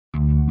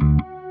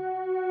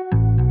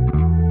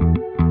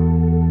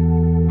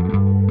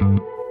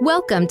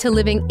Welcome to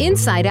Living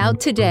Inside Out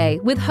Today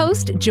with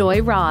host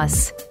Joy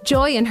Ross.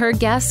 Joy and her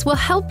guests will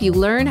help you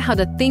learn how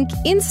to think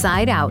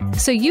inside out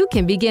so you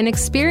can begin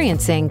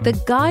experiencing the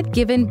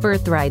God-given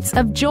birthrights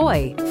of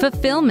joy,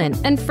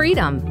 fulfillment, and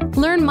freedom.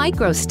 Learn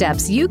micro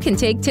steps you can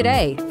take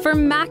today for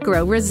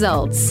macro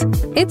results.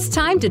 It's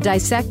time to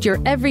dissect your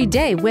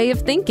everyday way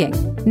of thinking.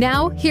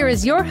 Now, here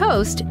is your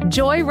host,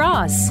 Joy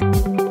Ross.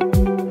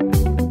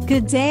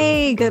 Good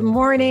day, good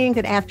morning,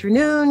 good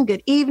afternoon,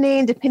 good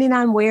evening, depending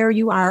on where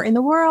you are in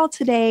the world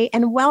today,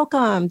 and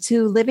welcome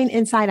to Living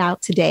Inside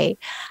Out Today.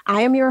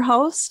 I am your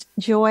host,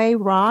 Joy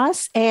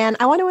Ross, and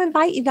I want to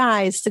invite you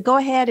guys to go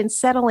ahead and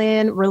settle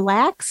in,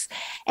 relax,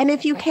 and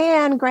if you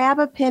can, grab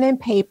a pen and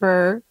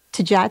paper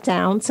to jot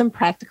down some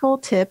practical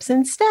tips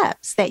and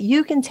steps that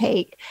you can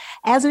take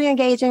as we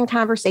engage in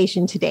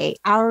conversation today.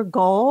 Our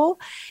goal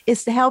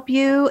is to help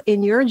you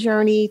in your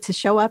journey to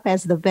show up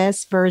as the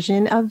best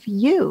version of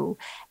you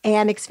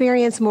and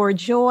experience more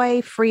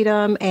joy,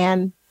 freedom,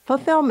 and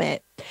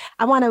fulfillment.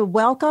 I want to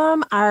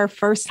welcome our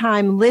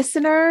first-time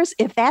listeners.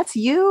 If that's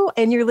you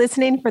and you're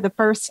listening for the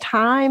first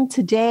time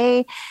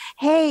today,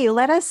 hey,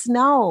 let us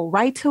know.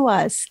 Write to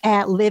us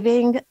at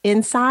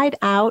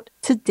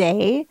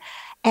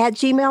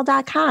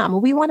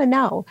livinginsideouttoday@gmail.com. We want to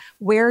know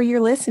where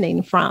you're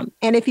listening from.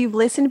 And if you've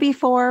listened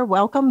before,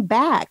 welcome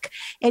back.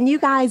 And you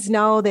guys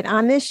know that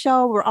on this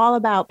show, we're all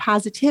about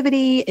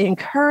positivity,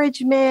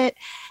 encouragement,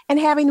 and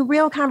having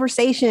real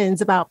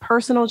conversations about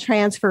personal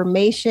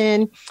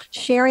transformation,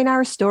 sharing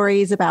our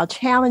stories about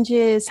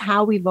challenges,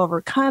 how we've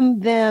overcome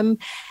them.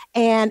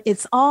 And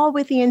it's all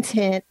with the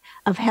intent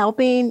of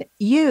helping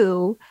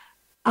you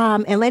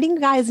and letting you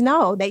guys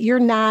know that you're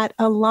not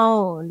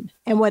alone.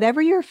 And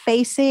whatever you're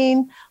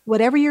facing,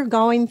 whatever you're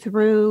going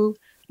through,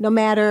 no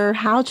matter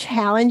how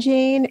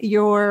challenging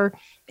your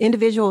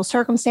individual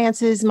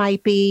circumstances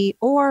might be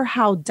or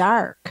how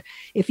dark,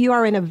 if you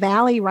are in a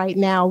valley right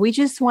now, we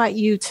just want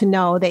you to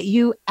know that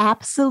you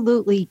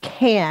absolutely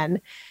can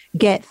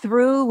get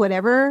through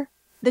whatever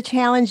the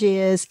challenge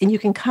is, and you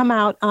can come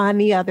out on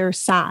the other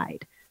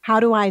side. How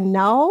do I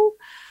know?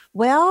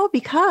 Well,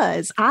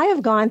 because I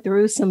have gone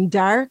through some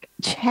dark,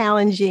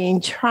 challenging,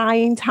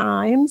 trying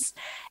times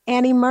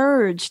and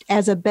emerged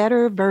as a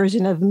better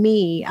version of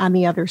me on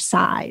the other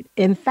side.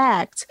 In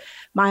fact,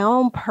 my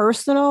own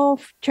personal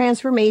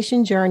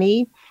transformation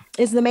journey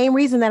is the main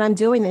reason that I'm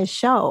doing this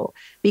show,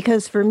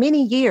 because for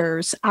many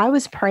years, I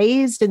was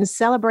praised and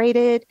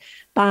celebrated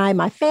by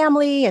my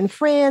family and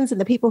friends and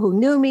the people who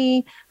knew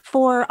me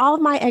for all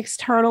of my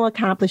external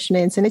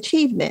accomplishments and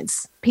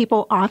achievements.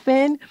 People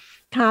often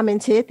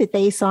commented that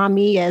they saw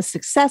me as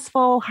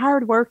successful,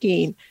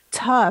 hardworking,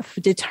 tough,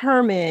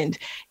 determined,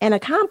 and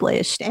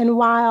accomplished. And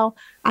while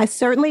I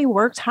certainly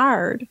worked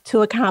hard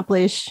to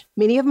accomplish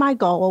many of my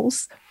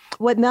goals,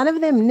 what none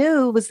of them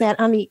knew was that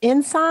on the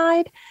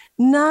inside,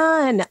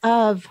 none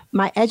of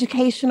my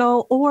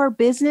educational or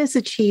business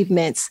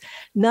achievements,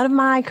 none of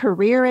my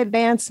career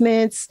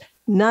advancements,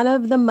 none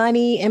of the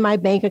money in my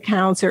bank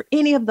accounts or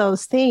any of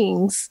those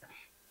things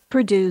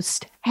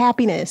produced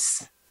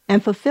happiness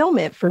and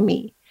fulfillment for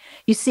me.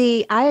 You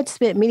see, I had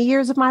spent many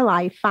years of my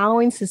life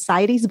following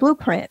society's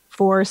blueprint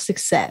for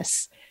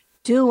success,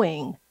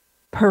 doing,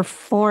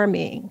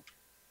 performing,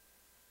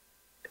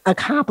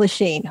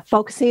 accomplishing,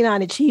 focusing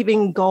on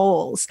achieving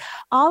goals,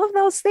 all of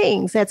those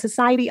things that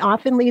society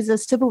often leads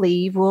us to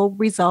believe will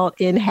result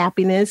in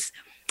happiness,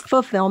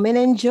 fulfillment,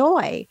 and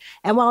joy.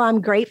 And while I'm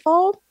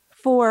grateful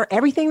for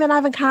everything that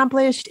I've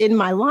accomplished in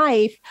my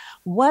life,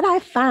 what I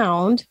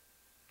found,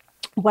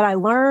 what I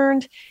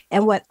learned,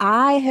 and what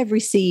I have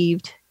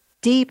received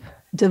deep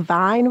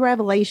divine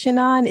revelation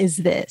on is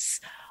this.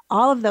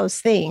 All of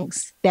those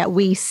things that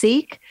we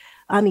seek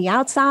on the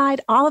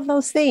outside, all of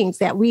those things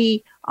that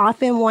we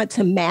often want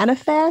to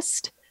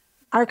manifest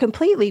are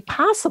completely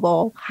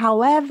possible.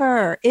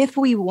 However, if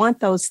we want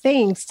those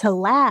things to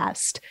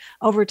last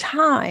over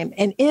time,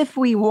 and if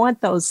we want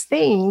those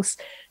things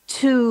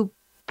to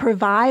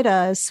provide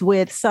us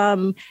with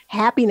some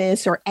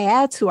happiness or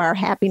add to our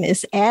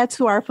happiness, add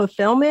to our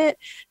fulfillment,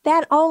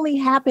 that only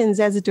happens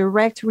as a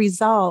direct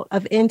result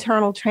of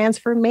internal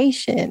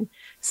transformation.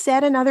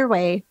 Said another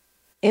way,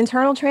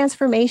 internal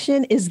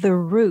transformation is the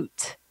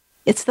root.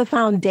 It's the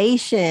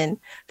foundation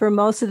for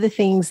most of the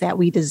things that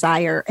we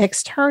desire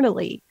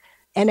externally.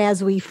 And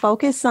as we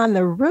focus on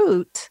the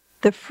root,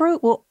 the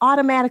fruit will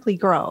automatically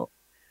grow.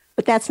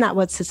 But that's not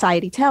what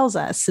society tells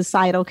us.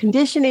 Societal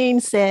conditioning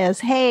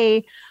says,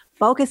 hey,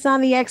 focus on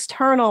the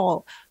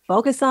external,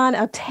 focus on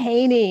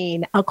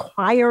obtaining,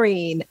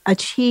 acquiring,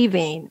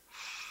 achieving.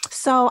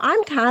 So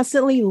I'm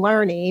constantly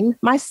learning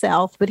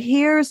myself, but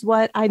here's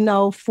what I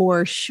know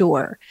for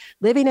sure.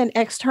 Living an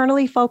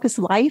externally focused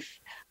life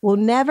will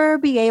never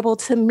be able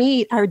to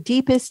meet our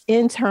deepest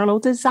internal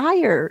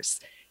desires.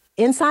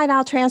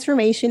 Inside-out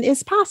transformation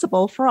is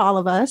possible for all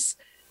of us.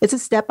 It's a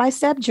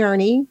step-by-step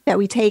journey that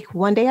we take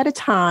one day at a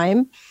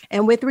time.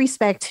 And with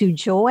respect to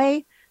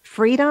joy,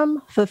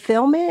 freedom,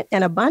 fulfillment,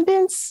 and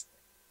abundance,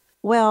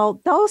 well,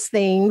 those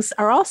things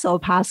are also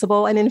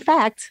possible. And in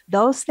fact,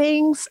 those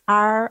things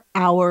are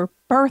our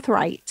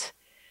birthright.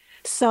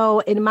 So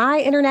in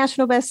my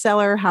international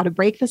bestseller, How to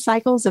Break the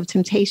Cycles of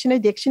Temptation,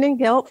 Addiction, and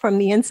Guilt from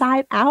the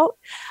Inside Out,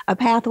 A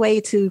Pathway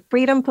to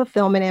Freedom,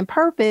 Fulfillment, and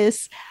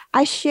Purpose,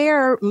 I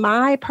share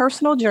my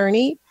personal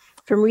journey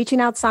from reaching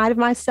outside of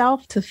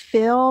myself to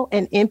fill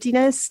an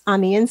emptiness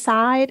on the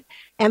inside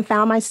and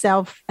found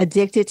myself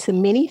addicted to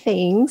many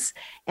things.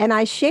 And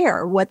I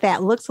share what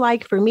that looks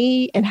like for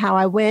me and how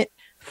I went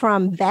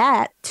from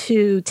that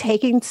to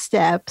taking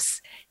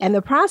steps and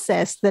the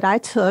process that I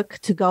took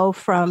to go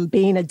from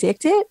being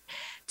addicted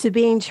to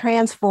being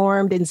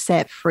transformed and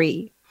set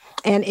free.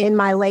 And in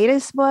my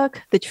latest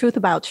book, The Truth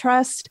About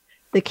Trust,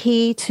 The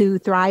Key to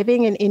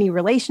Thriving in Any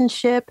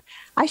Relationship,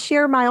 I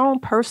share my own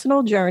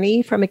personal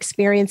journey from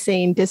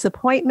experiencing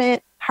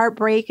disappointment,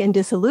 heartbreak, and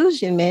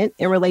disillusionment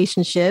in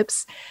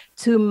relationships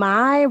to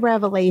my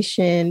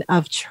revelation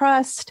of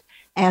trust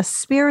as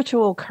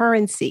spiritual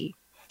currency.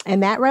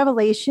 And that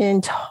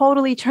revelation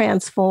totally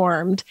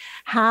transformed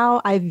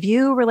how I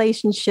view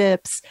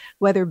relationships,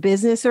 whether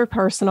business or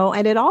personal.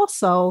 And it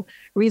also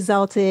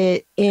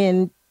resulted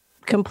in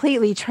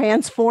completely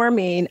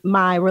transforming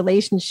my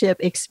relationship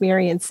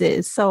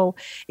experiences. So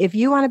if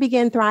you want to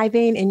begin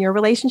thriving in your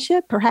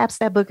relationship, perhaps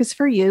that book is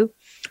for you.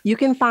 You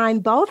can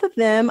find both of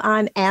them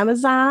on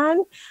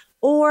Amazon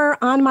or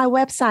on my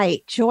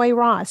website,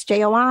 joyross.com.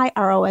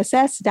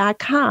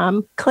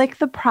 Click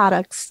the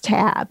products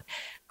tab.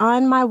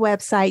 On my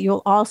website,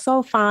 you'll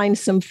also find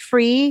some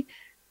free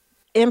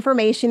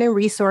information and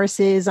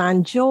resources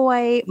on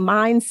joy,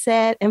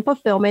 mindset, and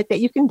fulfillment that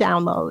you can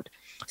download.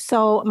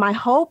 So my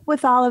hope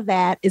with all of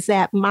that is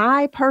that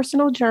my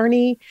personal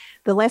journey,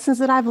 the lessons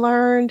that I've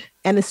learned,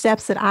 and the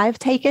steps that I've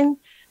taken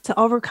to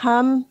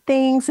overcome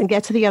things and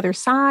get to the other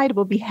side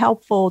will be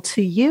helpful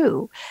to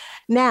you.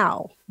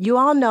 Now, you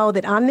all know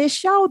that on this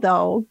show,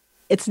 though,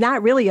 it's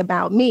not really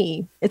about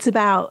me. It's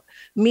about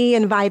me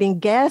inviting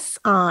guests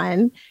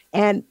on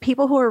and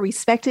people who are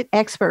respected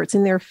experts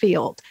in their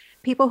field,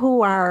 people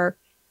who are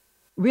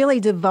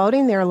really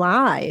devoting their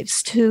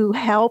lives to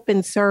help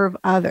and serve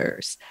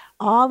others.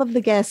 All of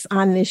the guests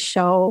on this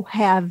show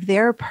have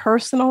their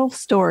personal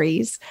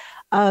stories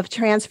of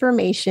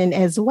transformation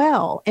as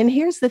well. And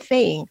here's the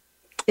thing,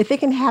 if it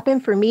can happen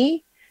for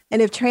me,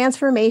 and if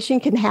transformation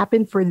can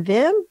happen for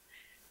them,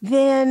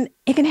 then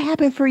it can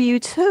happen for you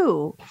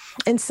too.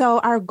 And so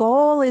our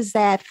goal is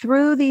that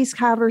through these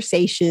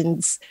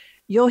conversations,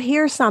 you'll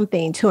hear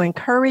something to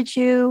encourage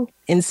you,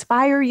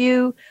 inspire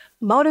you,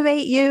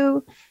 motivate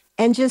you,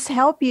 and just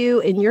help you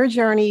in your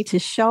journey to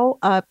show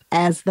up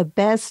as the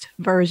best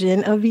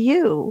version of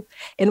you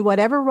in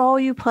whatever role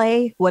you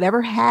play,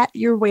 whatever hat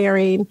you're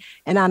wearing.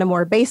 And on a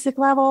more basic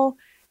level,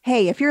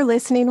 hey, if you're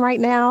listening right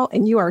now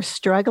and you are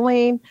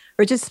struggling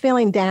or just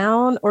feeling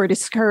down or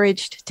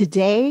discouraged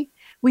today,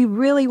 we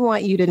really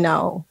want you to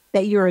know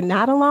that you are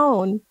not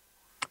alone.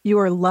 You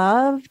are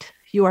loved.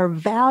 You are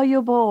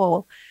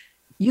valuable.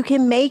 You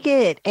can make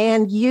it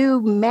and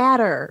you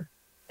matter.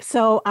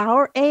 So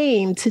our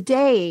aim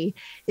today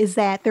is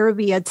that there will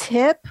be a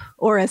tip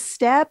or a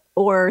step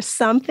or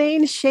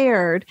something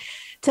shared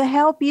to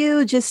help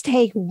you just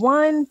take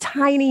one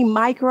tiny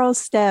micro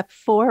step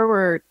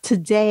forward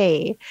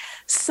today.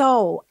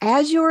 So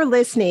as you're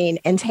listening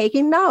and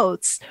taking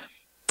notes,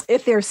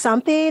 if there's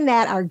something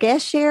that our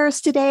guest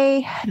shares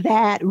today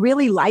that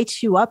really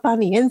lights you up on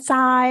the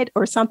inside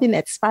or something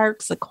that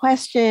sparks a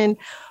question,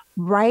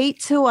 write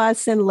to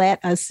us and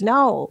let us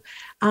know.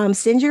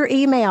 Send your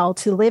email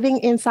to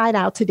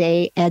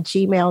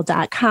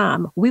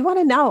livinginsideouttoday@gmail.com. We want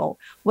to know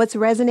what's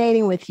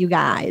resonating with you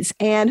guys.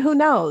 And who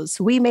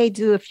knows, we may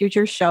do a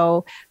future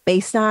show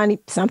based on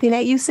something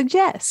that you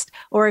suggest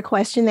or a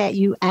question that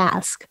you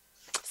ask.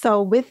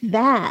 So with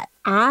that,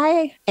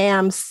 I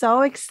am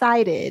so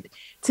excited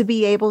to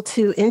be able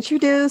to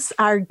introduce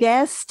our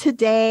guest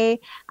today.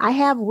 I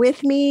have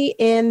with me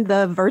in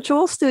the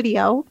virtual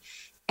studio,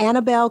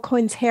 Annabel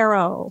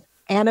Quintero.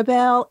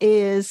 Annabel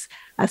is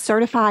a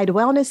certified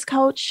wellness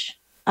coach,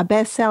 a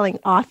best-selling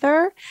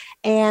author,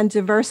 and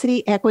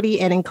diversity, equity,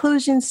 and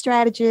inclusion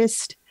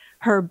strategist.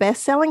 Her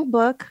best-selling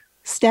book,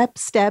 Step,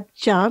 Step,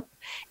 Jump,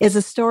 is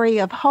a story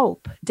of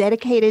hope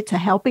dedicated to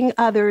helping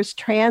others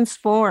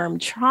transform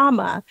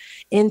trauma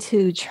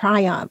into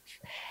triumph.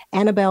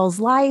 Annabel's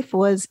life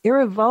was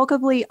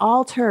irrevocably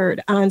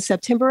altered on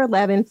September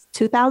 11th,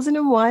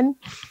 2001,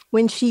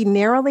 when she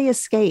narrowly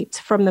escaped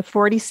from the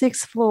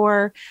 46th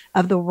floor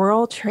of the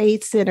World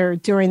Trade Center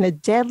during the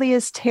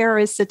deadliest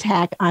terrorist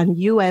attack on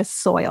U.S.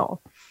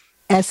 soil.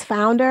 As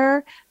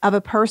founder of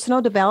a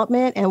personal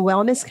development and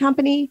wellness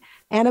company,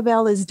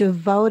 Annabel is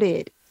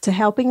devoted to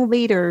helping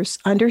leaders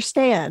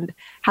understand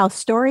how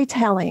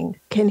storytelling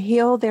can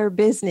heal their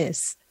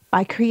business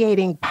by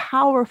creating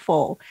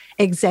powerful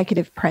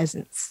executive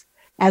presence.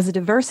 As a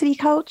diversity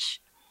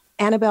coach,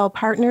 Annabel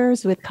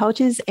partners with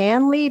coaches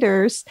and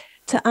leaders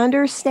to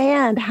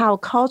understand how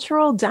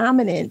cultural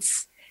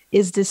dominance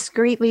is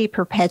discreetly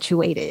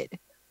perpetuated.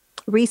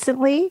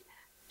 Recently,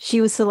 she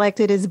was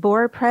selected as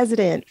board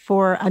president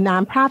for a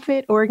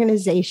nonprofit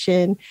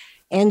organization,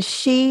 and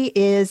she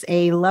is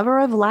a lover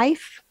of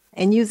life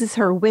and uses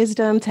her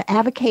wisdom to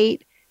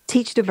advocate,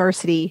 teach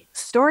diversity,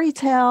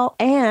 storytell,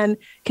 and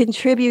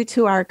contribute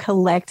to our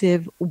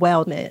collective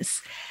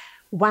wellness.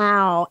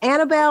 Wow.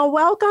 Annabel,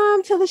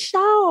 welcome to the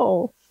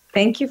show.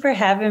 Thank you for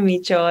having me,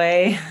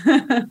 Joy.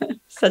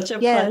 Such a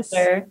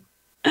pleasure.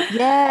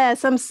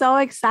 Yes, I'm so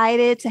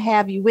excited to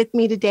have you with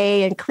me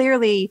today. And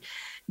clearly,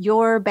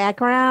 your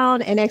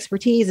background and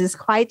expertise is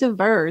quite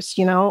diverse,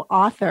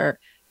 author,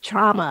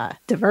 trauma,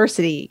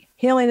 diversity,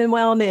 healing and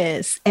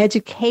wellness,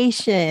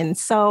 education.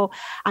 So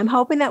I'm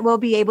hoping that we'll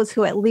be able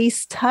to at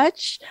least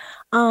touch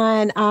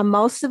on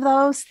most of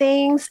those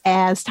things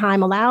as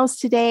time allows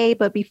today.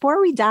 But before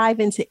we dive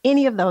into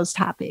any of those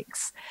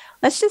topics,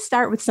 let's just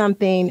start with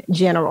something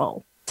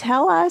general.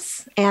 Tell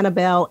us,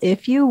 Annabel,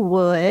 if you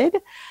would,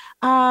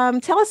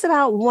 tell us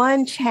about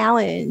one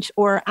challenge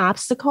or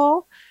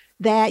obstacle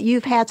that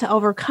you've had to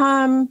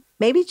overcome,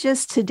 maybe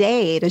just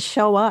today to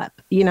show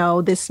up,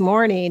 this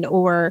morning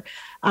or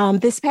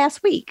this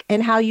past week,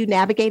 and how you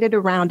navigated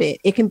around it.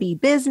 It can be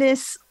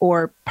business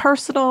or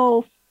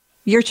personal,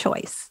 your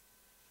choice.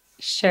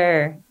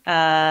 Sure.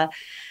 Wow,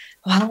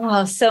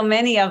 so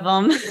many of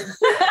them.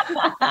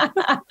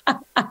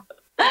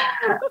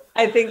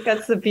 I think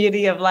that's the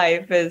beauty of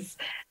life is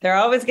they're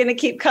always going to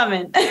keep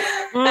coming.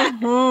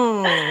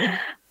 Mm-hmm.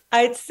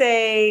 I'd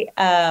say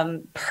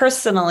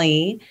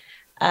personally,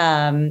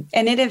 and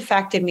it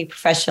impacted me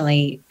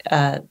professionally,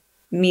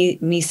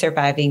 me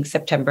surviving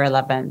September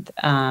 11th.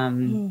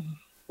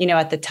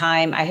 At the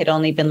time I had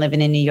only been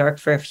living in New York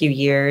for a few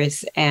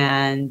years,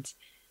 and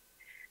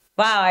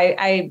wow,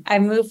 I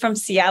moved from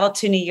Seattle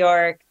to New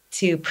York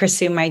to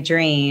pursue my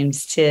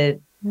dreams, to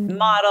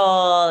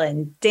model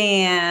and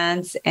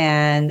dance.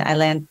 And I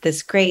landed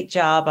this great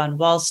job on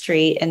Wall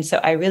Street. And so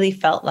I really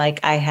felt like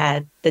I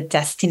had the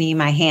destiny in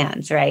my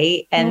hands,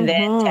 right? And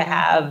then to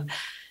have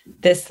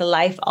this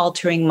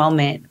life-altering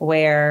moment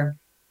where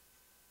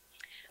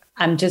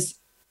I'm just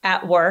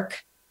at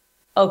work,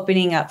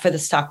 opening up for the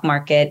stock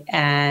market,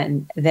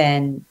 and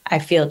then I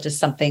feel just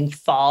something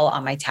fall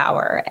on my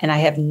tower, and I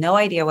have no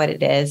idea what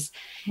it is.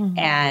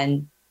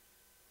 And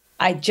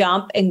I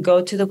jump and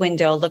go to the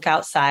window, look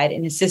outside,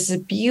 and it's just a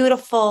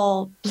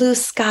beautiful blue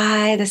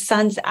sky. The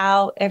sun's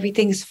out,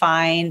 everything's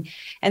fine.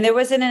 And there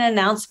wasn't an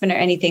announcement or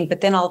anything,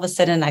 but then all of a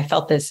sudden I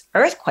felt this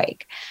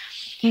earthquake.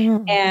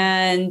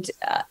 And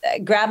I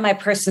grabbed my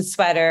purse and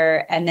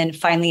sweater, and then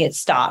finally it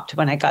stopped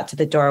when I got to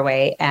the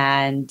doorway,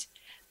 and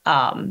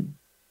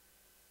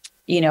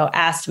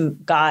asked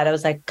God, I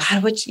was like,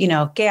 God,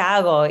 ¿qué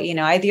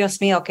hago? Ay, Dios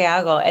mío, ¿qué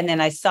hago? And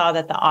then I saw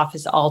that the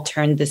office all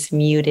turned this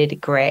muted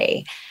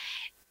gray.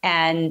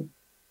 And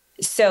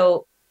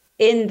so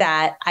in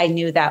that, I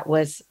knew that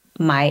was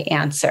my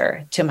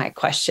answer to my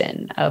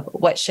question of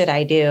what should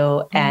I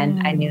do?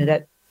 And I knew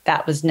that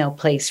that was no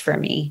place for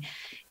me.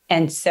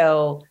 And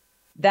so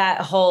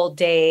that whole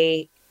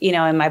day,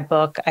 in my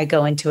book, I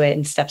go into it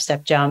in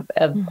step, jump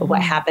of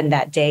what happened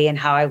that day and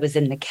how I was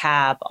in the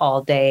cab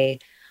all day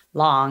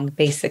long,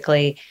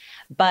 basically.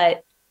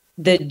 But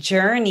the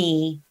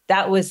journey,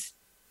 that was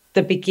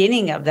the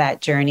beginning of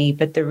that journey.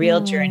 But the real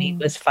journey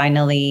was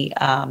finally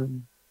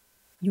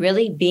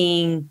really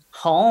being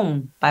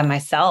home by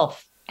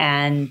myself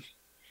and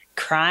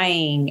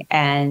crying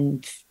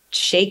and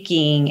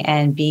shaking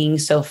and being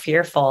so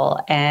fearful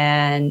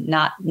and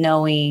not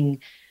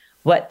knowing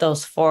what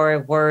those 4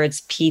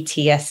 words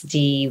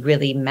PTSD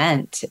really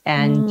meant,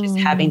 and just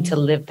having to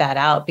live that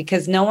out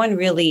because no one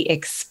really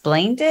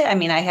explained it. I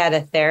mean, I had a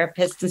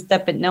therapist and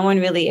stuff, but no one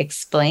really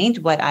explained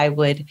what I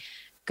would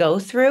go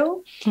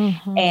through.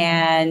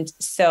 And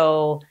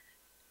so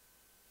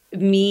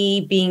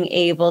me being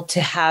able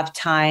to have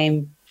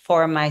time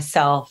for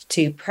myself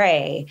to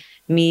pray,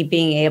 me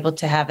being able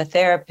to have a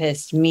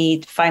therapist,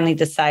 me finally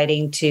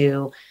deciding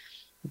to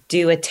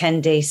do a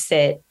 10-day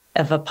sit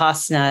of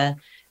Vipassana,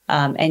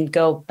 and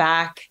go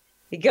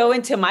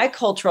into my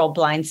cultural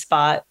blind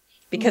spot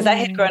because I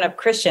had grown up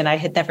Christian. I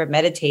had never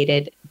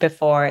meditated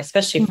before,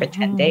 especially for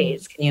 10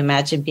 days. Can you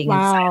imagine being in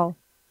silence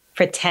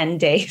for 10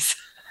 days?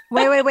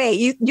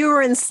 Wait. You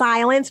were in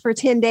silence for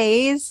 10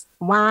 days?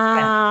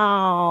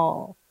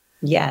 Wow.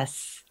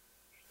 Yes.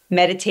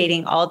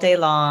 Meditating all day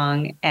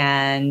long.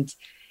 And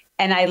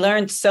I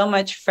learned so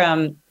much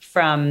from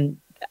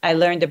I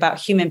learned about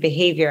human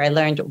behavior. I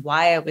learned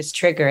why I was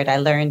triggered. I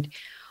learned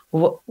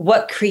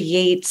what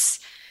creates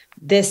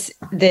this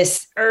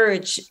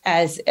urge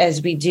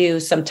as we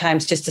do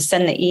sometimes just to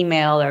send the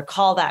email or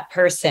call that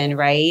person,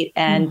 right?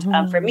 And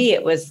for me,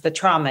 it was the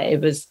trauma. It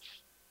was,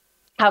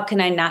 how can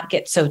I not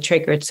get so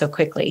triggered so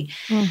quickly?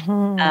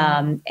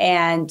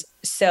 And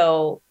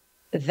so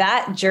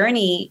that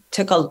journey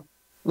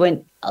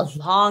went a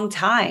long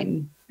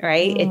time,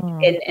 right?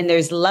 And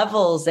there's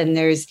levels, and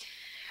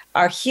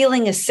our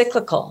healing is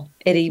cyclical.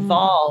 It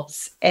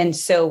evolves. And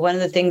so one of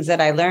the things that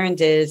I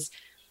learned is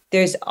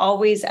there's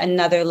always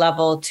another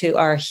level to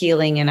our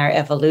healing and our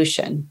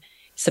evolution.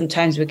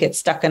 Sometimes we get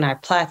stuck in our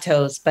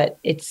plateaus, but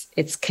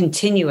it's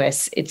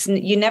continuous.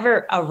 You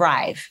never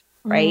arrive,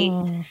 right?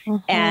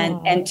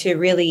 And to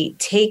really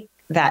take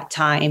that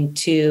time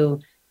to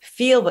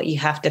feel what you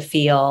have to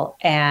feel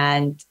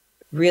and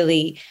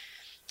really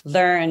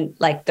learn,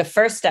 like the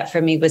first step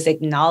for me was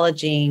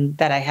acknowledging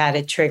that I had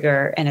a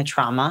trigger and a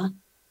trauma.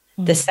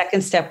 Mm. The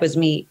second step was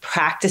me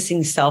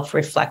practicing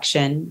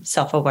self-reflection,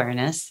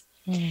 self-awareness.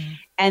 Mm.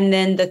 And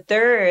then the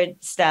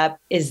third step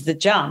is the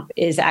jump,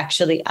 is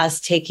actually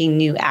us taking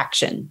new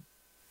action.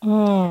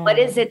 Mm. What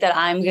is it that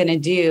I'm going to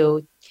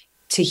do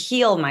to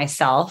heal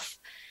myself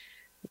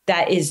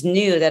that is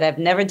new, that I've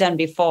never done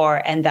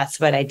before? And that's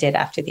what I did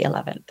after the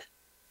 11th.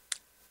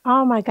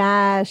 Oh my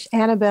gosh,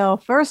 Annabel,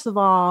 first of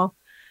all,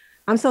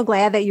 I'm so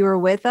glad that you were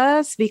with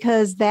us,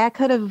 because that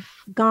could have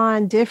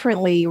gone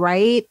differently,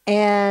 right?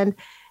 And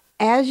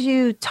as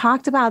you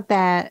talked about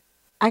that,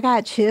 I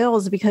got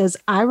chills, because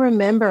I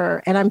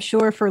remember, and I'm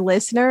sure for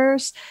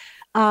listeners,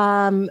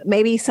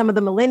 maybe some of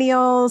the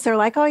millennials, they're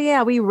like, oh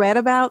yeah, we read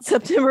about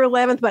September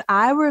 11th, but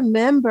I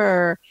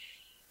remember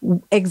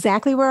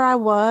exactly where I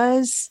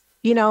was,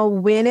 you know,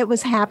 when it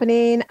was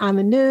happening on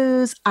the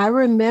news. I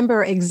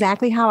remember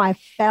exactly how I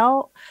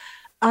felt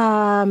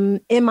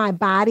in my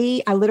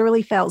body. I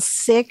literally felt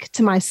sick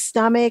to my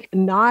stomach,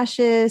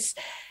 nauseous.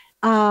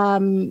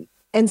 And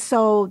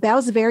so that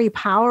was a very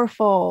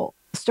powerful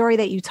story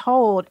that you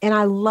told. And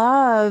I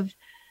love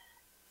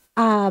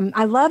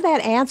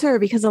that answer,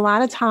 because a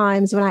lot of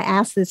times when I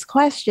ask this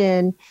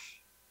question,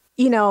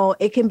 you know,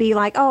 it can be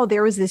like, oh,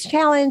 there was this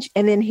challenge,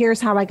 and then here's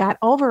how I got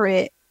over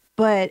it.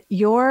 But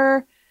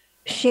your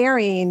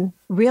sharing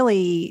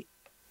really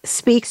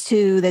speaks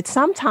to that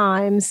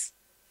sometimes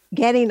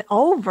getting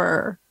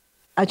over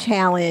a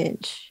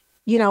challenge,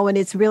 you know, when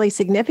it's really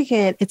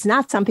significant, it's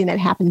not something that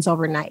happens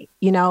overnight.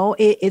 You know,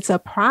 it's a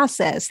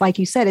process. Like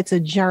you said, it's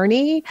a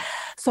journey.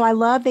 So I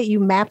love that you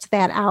mapped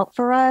that out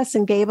for us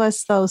and gave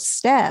us those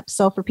steps.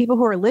 So for people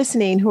who are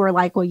listening, who are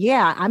like, well,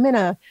 yeah, I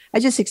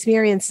just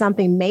experienced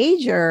something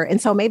major.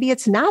 And so maybe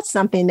it's not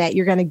something that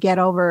you're going to get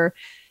over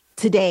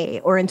today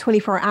or in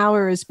 24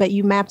 hours, but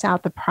you mapped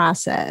out the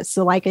process.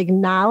 So like,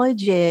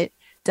 acknowledge it,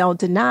 don't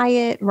deny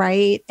it,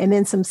 right? And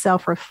then some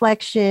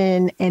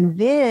self-reflection, and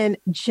then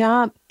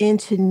jump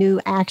into new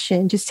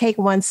action. Just take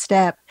one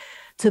step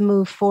to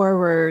move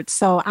forward.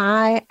 So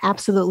I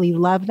absolutely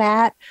love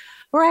that.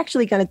 We're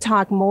actually going to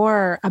talk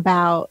more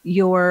about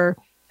your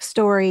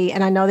story.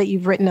 And I know that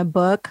you've written a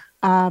book,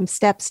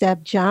 Step,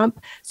 Step,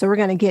 Jump. So we're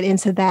going to get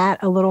into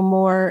that a little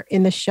more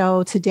in the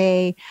show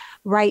today.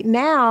 Right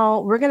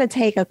now, we're going to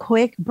take a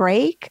quick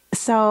break.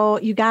 So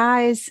you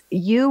guys,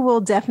 you will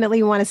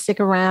definitely want to stick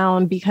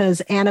around,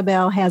 because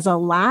Annabel has a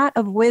lot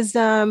of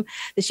wisdom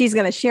that she's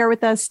going to share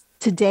with us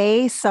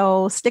today.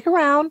 So stick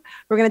around.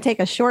 We're going to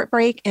take a short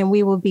break, and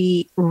we will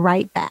be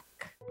right back.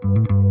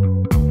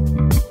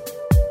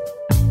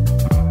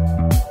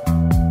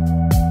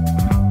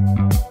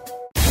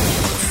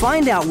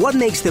 Find out what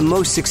makes the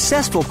most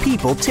successful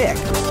people tick.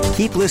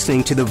 Keep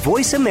listening to the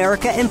Voice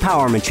America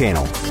Empowerment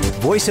Channel,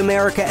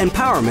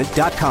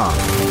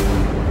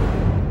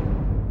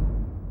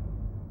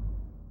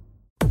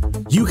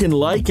 voiceamericaempowerment.com. You can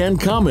like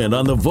and comment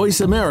on the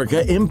Voice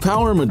America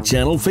Empowerment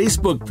Channel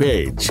Facebook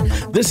page.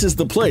 This is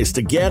the place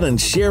to get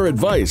and share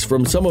advice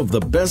from some of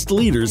the best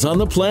leaders on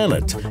the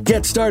planet.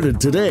 Get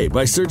started today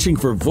by searching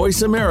for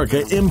Voice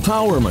America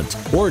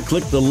Empowerment, or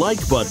click the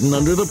like button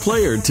under the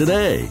player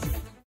today.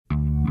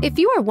 If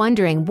you are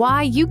wondering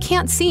why you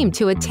can't seem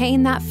to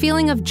attain that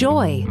feeling of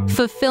joy,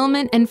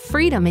 fulfillment, and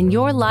freedom in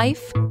your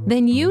life,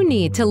 then you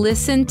need to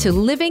listen to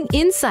Living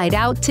Inside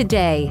Out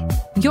today.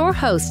 Your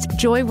host,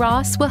 Joy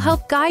Ross, will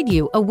help guide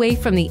you away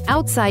from the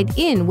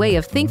outside-in way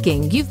of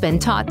thinking you've been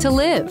taught to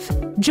live.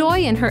 Joy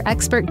and her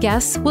expert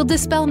guests will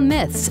dispel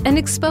myths and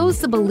expose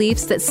the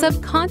beliefs that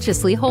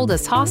subconsciously hold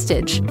us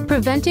hostage,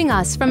 preventing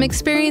us from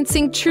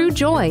experiencing true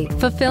joy,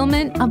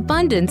 fulfillment,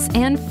 abundance,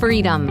 and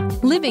freedom.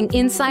 Living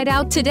Inside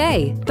Out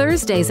today,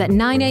 Thursdays at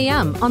 9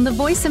 a.m. on the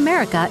Voice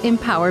America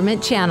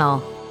Empowerment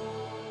Channel.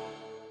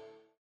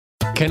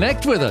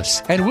 Connect with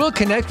us, and we'll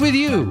connect with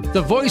you.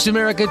 The Voice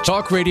America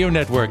Talk Radio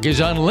Network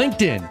is on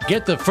LinkedIn.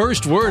 Get the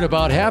first word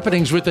about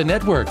happenings with the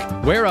network,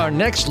 where our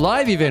next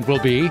live event will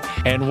be,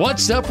 and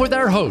what's up with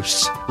our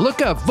hosts.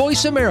 Look up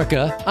Voice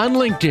America on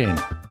LinkedIn.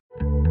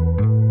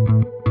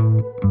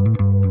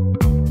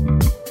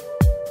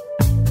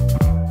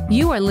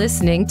 You are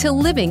listening to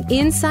Living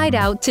Inside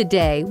Out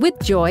today with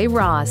Joy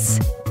Ross.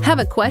 Have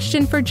a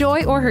question for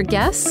Joy or her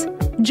guests?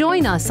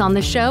 Join us on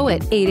the show at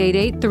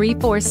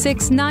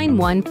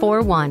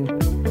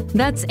 888-346-9141.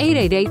 That's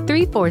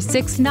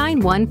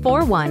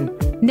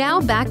 888-346-9141.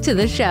 Now back to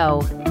the show.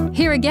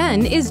 Here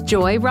again is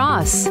Joy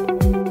Ross.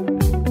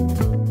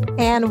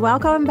 And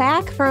welcome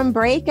back from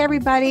break,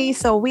 everybody.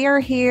 So we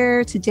are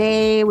here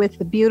today with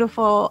the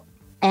beautiful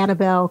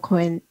Annabel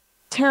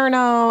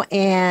Quintero.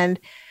 And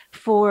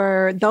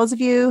for those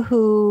of you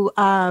who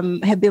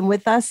have been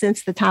with us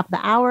since the top of the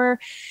hour,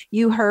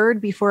 you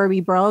heard before we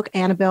broke,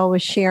 Annabel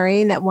was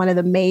sharing that one of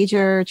the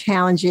major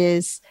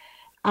challenges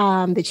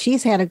that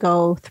she's had to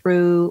go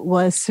through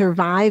was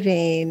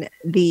surviving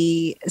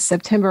the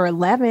September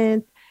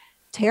 11th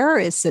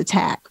terrorist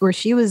attack, where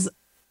she was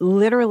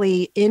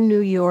literally in New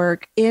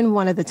York in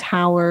one of the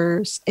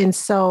towers. And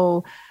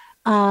so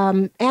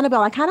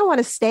Annabel, I kind of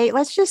want to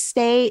let's just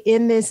stay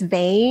in this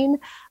vein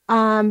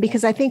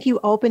because I think you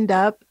opened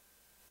up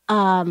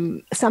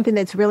something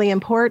that's really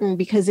important,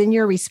 because in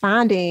your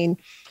responding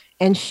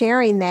and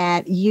sharing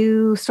that,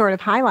 you sort of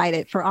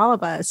highlighted for all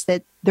of us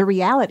that the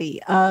reality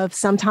of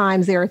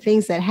sometimes there are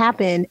things that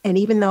happen, and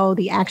even though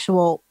the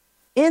actual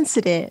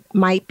incident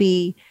might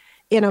be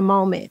in a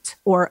moment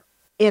or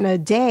in a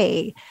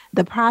day,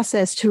 the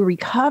process to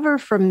recover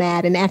from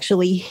that and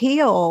actually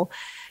heal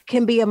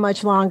can be a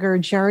much longer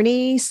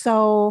journey.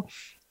 So,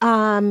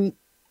 on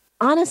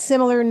a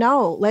similar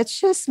note, let's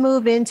just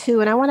move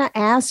into, and I want to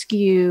ask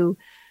you,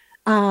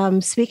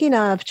 speaking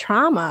of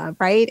trauma,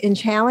 right, and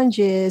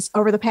challenges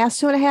over the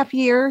past 2.5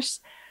 years,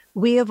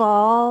 we have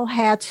all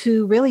had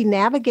to really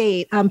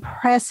navigate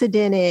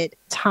unprecedented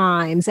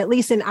times, at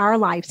least in our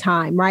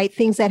lifetime, right?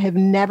 Things that have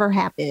never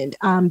happened,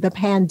 the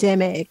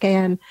pandemic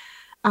and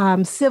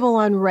civil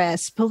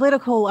unrest,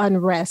 political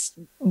unrest,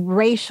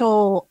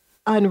 racial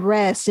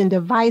unrest and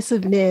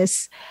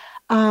divisiveness,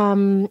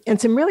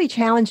 and some really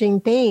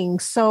challenging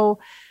things. So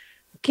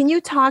can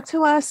you talk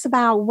to us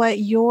about what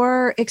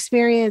your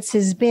experience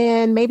has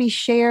been? Maybe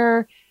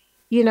share,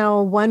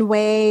 one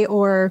way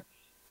or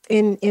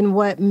in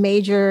what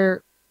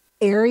major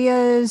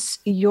areas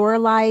your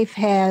life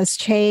has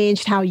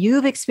changed, how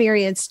you've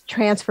experienced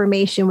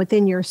transformation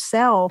within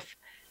yourself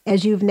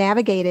as you've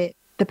navigated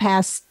the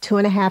past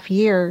 2.5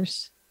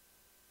 years.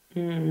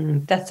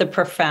 That's a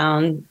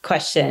profound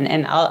question.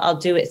 And I'll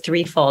do it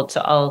threefold.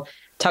 So I'll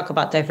talk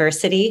about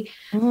diversity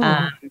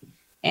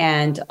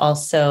and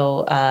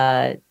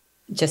also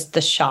just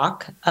the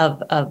shock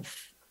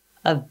of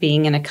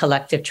being in a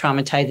collective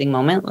traumatizing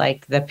moment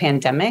like the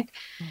pandemic.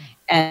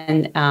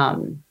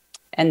 And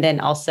then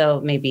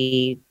also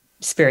maybe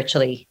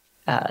spiritually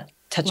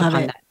touch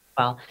upon that as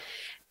well.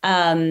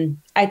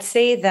 I'd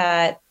say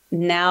that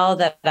now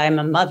that I'm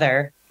a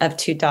mother of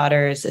 2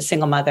 daughters, a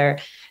single mother,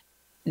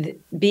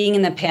 being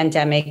in the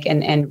pandemic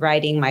and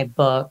writing my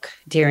book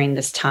during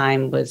this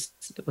time was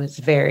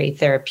very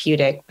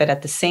therapeutic. But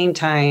at the same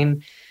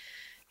time,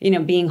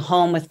 being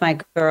home with my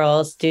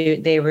girls,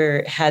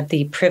 they had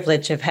the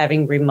privilege of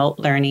having remote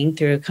learning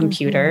through a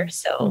computer.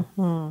 So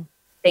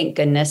thank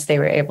goodness they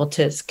were able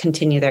to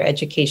continue their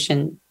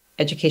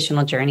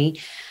educational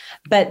journey.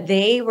 But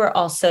they were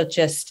also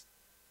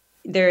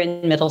they're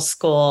in middle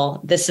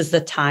school. This is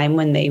the time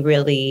when they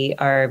really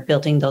are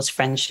building those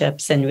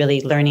friendships and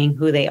really learning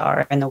who they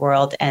are in the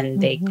world,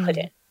 and they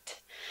couldn't.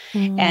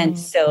 And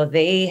so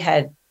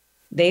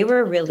they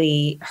were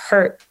really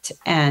hurt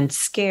and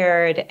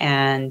scared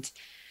and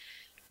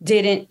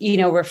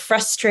were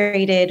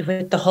frustrated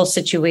with the whole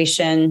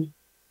situation.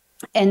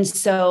 And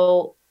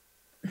so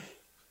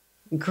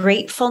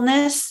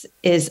gratefulness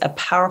is a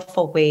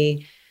powerful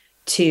way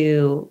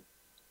to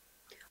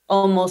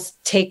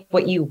almost take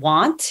what you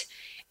want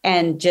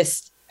and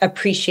just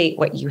appreciate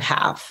what you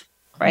have,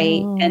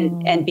 right?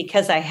 And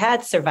because I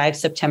had survived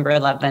September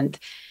 11th,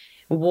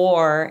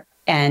 war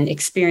and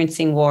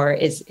experiencing war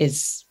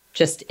is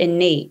just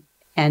innate.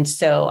 And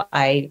so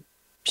I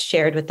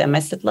shared with them, I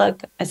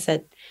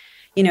said,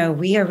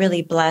 we are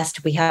really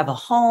blessed. We have a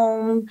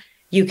home.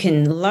 You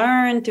can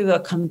learn through a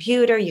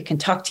computer. You can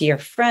talk to your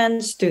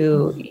friends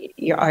through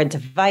our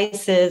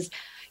devices.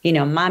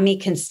 Mommy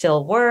can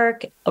still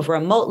work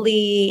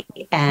remotely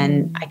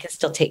and I can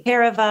still take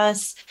care of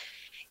us.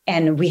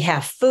 And we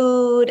have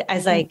food. I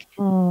was like,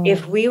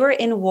 if we were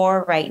in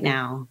war right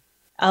now,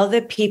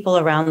 other people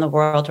around the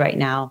world right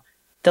now,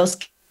 those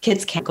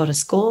kids can't go to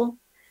school.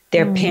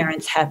 Their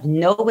parents have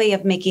no way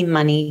of making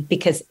money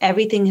because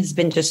everything has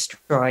been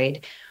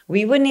destroyed.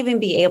 We wouldn't even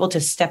be able to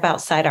step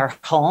outside our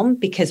home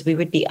because we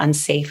would be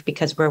unsafe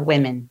because we're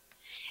women.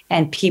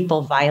 And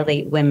people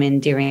violate women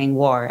during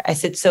war. I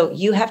said, so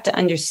you have to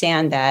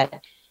understand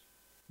that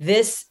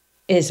this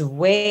is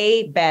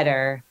way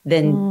better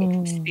than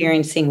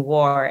experiencing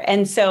war.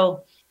 And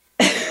so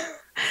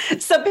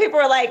some people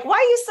are like, why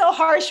are you so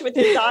harsh with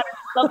your daughter?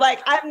 I'm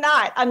like, I'm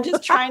not. I'm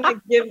just trying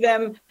to give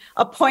them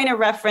a point of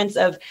reference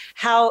of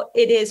how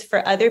it is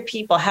for other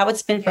people, how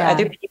it's been for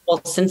other people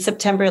since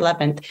September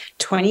 11th,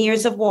 20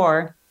 years of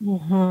war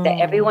that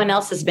everyone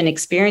else has been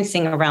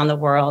experiencing around the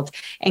world,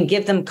 and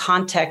give them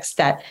context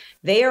that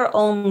they are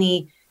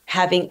only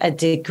having a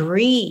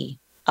degree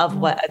of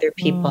what other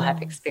people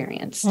have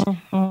experienced.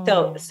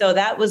 So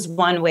that was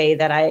one way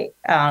that I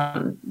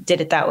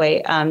did it that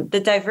way.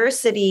 The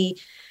diversity,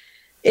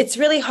 it's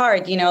really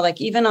hard,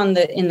 even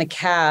in the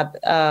cab,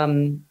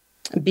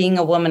 being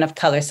a woman of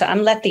color. So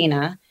I'm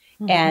Latina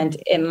and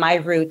my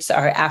roots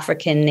are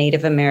African,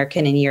 Native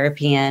American, and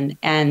European.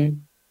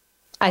 And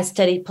I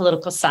studied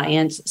political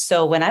science.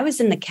 So when I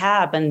was in the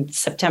cab on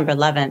September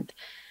 11th,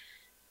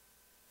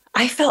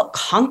 I felt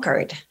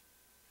conquered.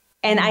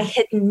 And I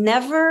had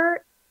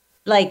never,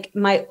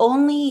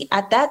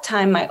 at that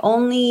time, my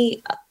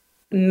only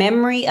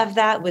memory of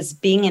that was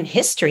being in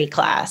history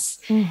class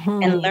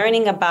and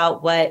learning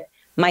about what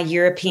my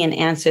European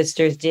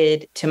ancestors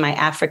did to my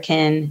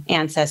African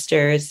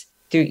ancestors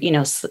through,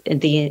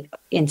 the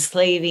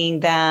enslaving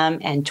them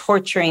and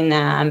torturing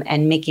them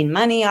and making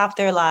money off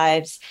their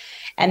lives.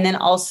 And then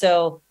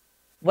also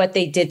what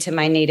they did to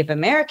my Native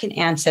American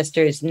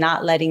ancestors,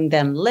 not letting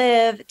them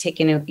live,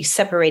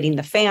 separating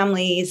the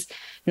families,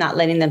 not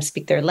letting them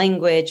speak their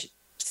language,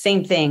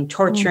 same thing,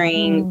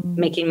 torturing,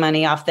 making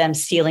money off them,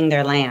 stealing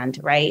their land,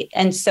 right?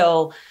 And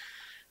so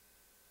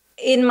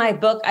in my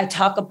book, I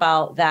talk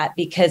about that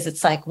because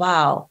it's like,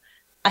 wow,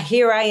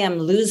 here I am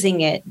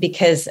losing it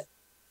because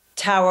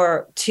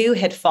Tower 2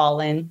 had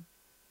fallen.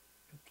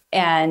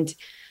 And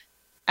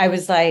I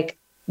was like,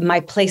 my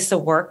place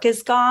of work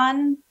is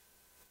gone.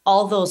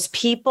 All those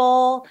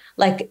people,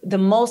 like the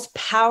most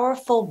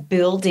powerful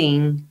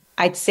building,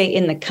 I'd say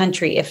in the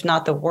country, if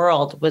not the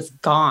world, was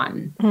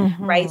gone,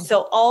 right?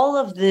 So all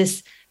of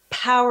this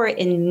power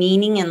and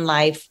meaning in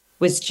life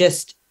was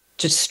just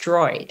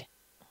destroyed.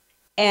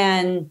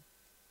 And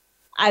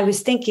I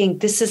was thinking,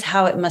 this is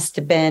how it must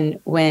have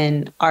been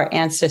when our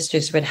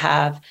ancestors would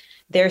have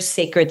their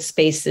sacred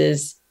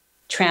spaces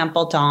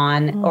trampled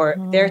on, or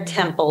their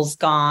temples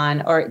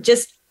gone, or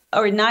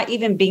not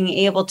even being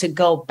able to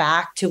go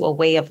back to a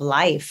way of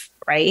life,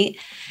 right?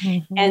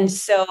 And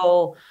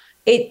so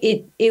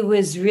it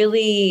was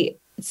really,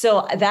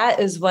 so that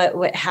is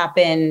what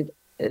happened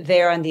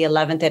there on the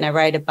 11th. And I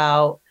write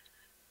about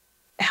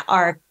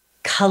our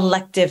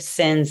collective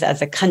sins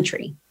as a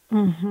country,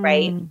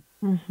 right?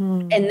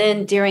 And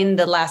then during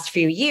the last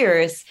few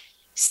years,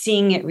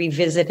 seeing it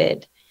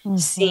revisited,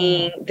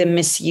 seeing the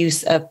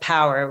misuse of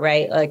power,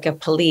 right? Like a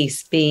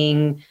police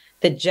being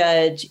the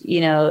judge,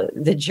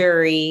 the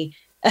jury,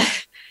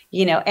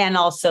 and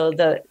also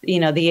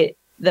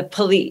the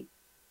police,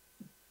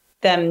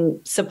 them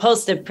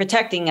supposed to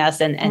protecting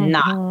us and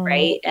not,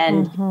 right?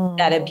 And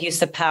that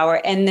abuse of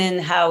power. And then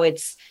how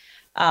it's,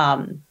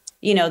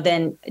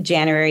 then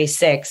January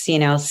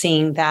 6th,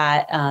 seeing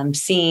that,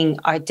 seeing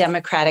our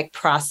democratic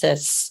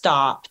process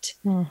stopped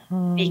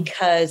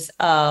because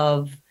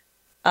of,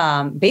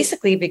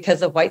 basically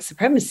because of white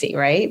supremacy,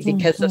 right?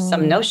 Because of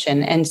some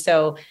notion. And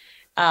so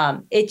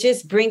it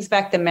just brings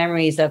back the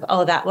memories of,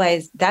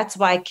 that's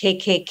why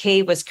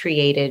KKK was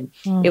created.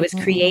 It was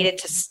created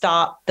to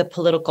stop the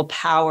political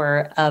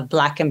power of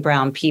Black and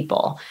brown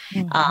people.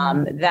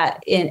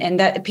 That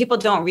people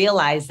don't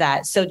realize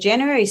that. So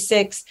January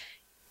 6th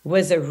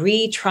was a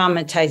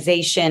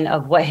re-traumatization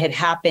of what had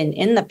happened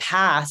in the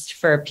past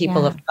for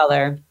people of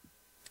color.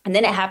 And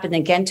then it happened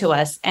again to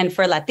us. And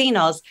for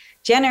Latinos,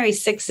 January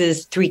 6th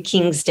is Three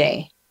Kings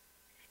Day.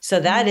 So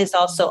that is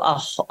also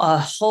a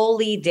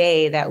holy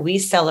day that we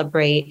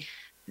celebrate.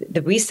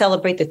 We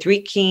celebrate the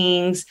three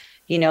kings,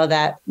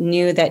 that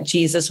knew that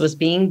Jesus was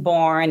being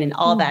born and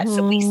all that.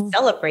 So we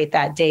celebrate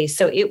that day.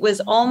 So it was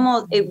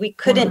almost, we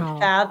couldn't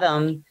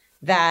fathom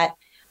that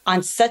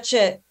on such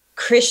a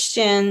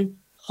Christian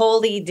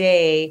holy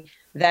day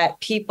that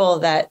people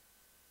that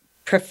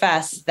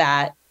profess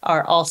that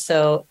are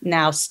also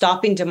now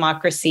stopping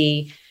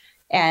democracy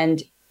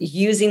and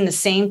using the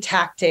same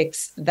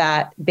tactics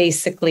that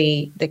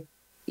basically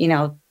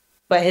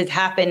what had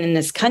happened in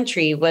this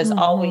country was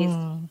always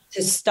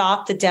to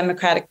stop the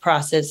democratic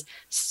process,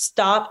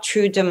 stop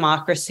true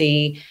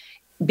democracy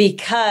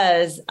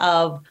because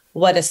of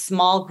what a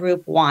small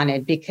group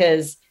wanted.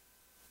 Because,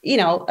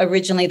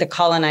 originally the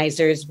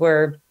colonizers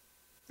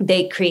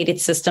they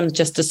created systems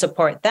just to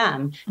support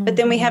them. But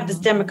then we have this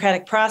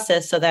democratic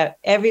process so that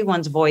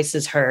everyone's voice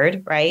is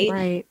heard, right?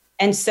 Right.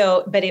 And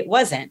so, but it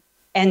wasn't.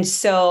 And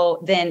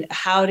so then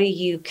how do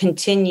you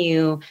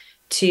continue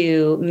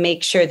to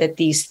make sure that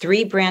these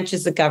three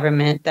branches of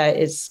government that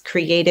is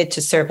created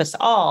to serve us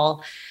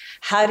all,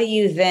 how do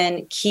you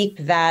then keep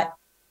that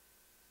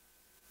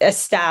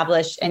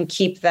established and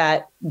keep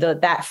that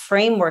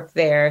framework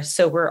there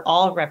so we're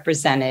all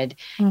represented?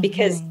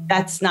 Because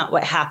that's not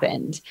what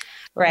happened,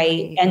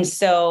 right? And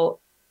so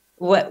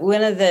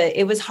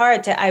it was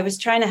hard I was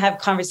trying to have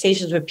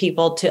conversations with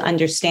people to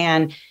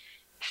understand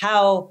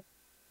how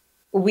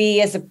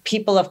we as a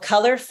people of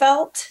color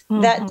felt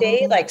that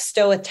day, like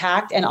so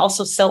attacked and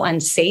also so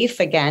unsafe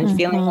again,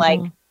 feeling like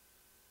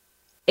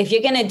if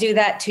you're going to do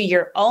that to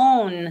your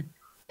own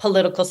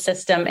political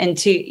system and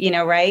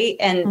to, right.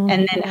 And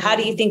then how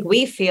do you think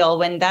we feel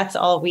when that's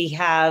all we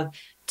have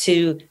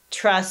to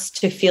trust,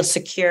 to feel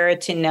secure,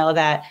 to know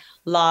that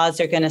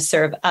laws are going to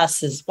serve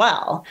us as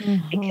well,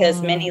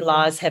 because many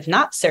laws have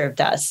not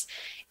served us.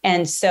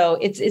 And so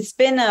it's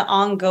been an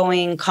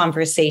ongoing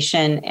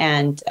conversation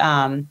and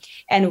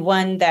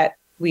one that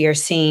we are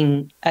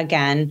seeing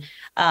again.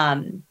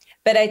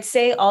 But I'd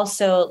say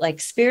also, like,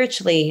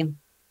 spiritually,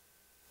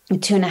 in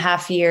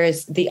 2.5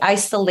 years, the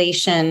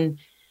isolation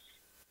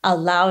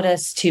allowed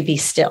us to be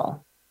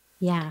still.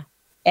 Yeah.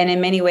 And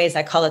in many ways,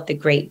 I call it the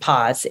great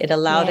pause. It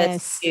allowed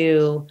us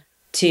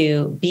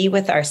to be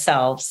with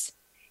ourselves.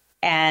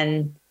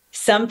 And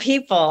some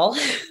people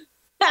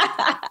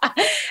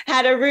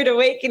had a rude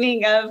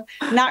awakening of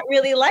not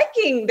really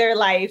liking their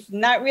life,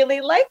 not really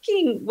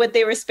liking what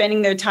they were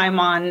spending their time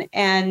on.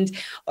 And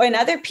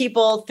other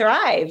people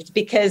thrived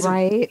because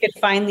we could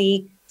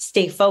finally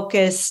stay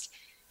focused,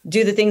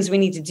 do the things we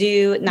need to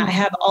do, not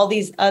have all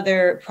these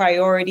other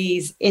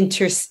priorities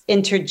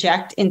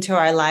interject into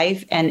our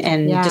life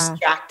and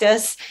distract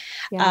us.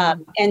 Yeah.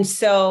 And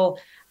so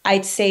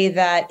I'd say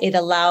that it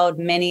allowed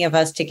many of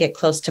us to get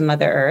close to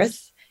Mother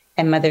Earth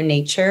and Mother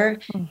Nature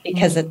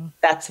because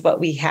that's what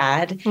we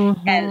had.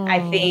 And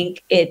I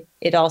think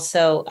it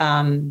also,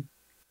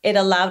 it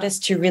allowed us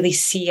to really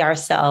see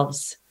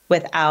ourselves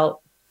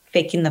without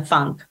faking the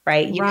funk,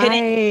 right? You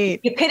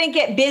couldn't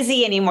get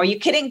busy anymore. You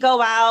couldn't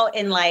go out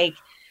and like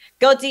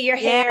go do your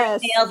hair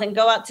and nails and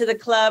go out to the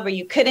club, or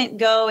you couldn't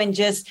go and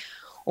just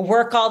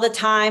work all the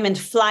time and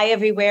fly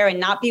everywhere and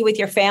not be with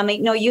your family.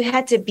 No, you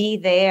had to be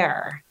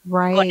there.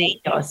 Right. Con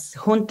ellos,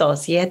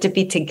 juntos. You had to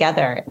be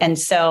together. And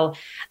so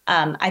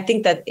I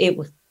think that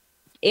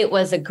it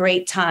was a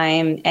great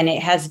time, and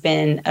it has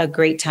been a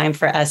great time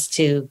for us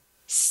to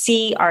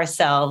see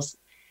ourselves,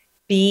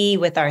 be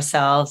with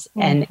ourselves,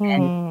 and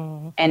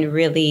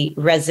really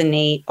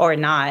resonate or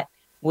not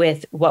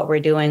with what we're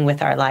doing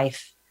with our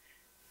life.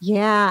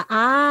 Yeah,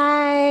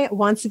 I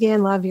once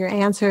again love your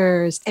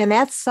answers. And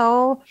that's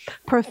so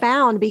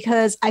profound,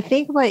 because I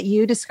think what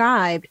you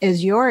described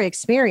as your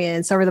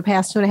experience over the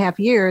past 2.5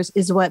 years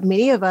is what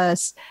many of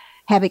us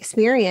have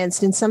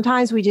experienced. And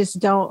sometimes we just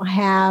don't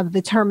have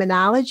the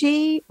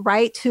terminology,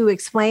 right, to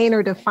explain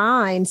or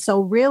define.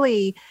 So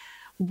really,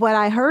 what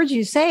I heard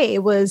you say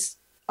was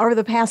over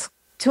the past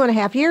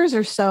 2.5 years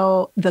or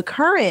so, the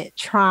current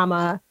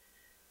trauma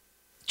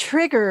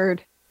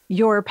triggered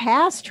your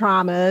past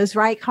traumas,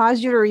 right?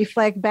 Caused you to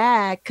reflect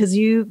back, because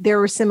there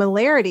were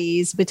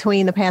similarities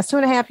between the past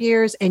 2.5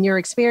 years and your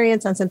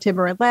experience on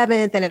September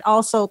 11th. And it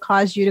also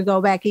caused you to go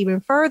back even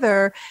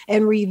further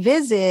and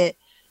revisit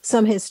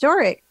some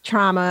historic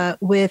trauma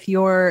with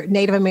your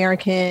Native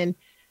American,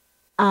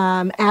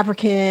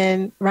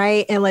 African,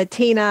 right? And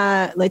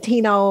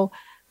Latino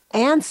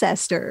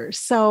ancestors.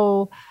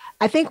 So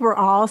I think we're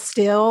all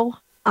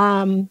still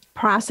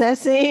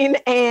processing,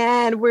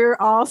 and we're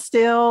all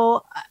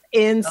still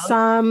in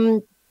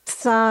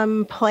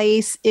some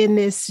place in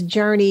this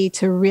journey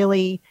to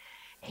really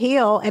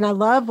heal. And I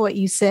love what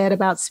you said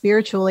about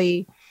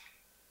spiritually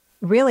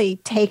really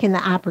taking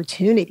the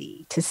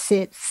opportunity to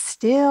sit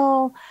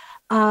still.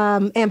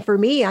 And for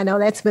me, I know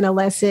that's been a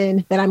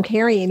lesson that I'm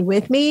carrying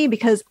with me,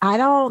 because I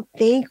don't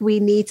think we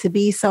need to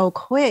be so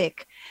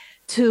quick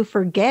to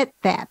forget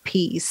that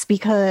piece,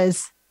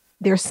 because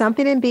there's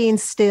something in being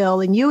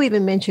still. And you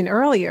even mentioned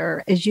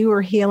earlier, as you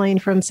were healing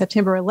from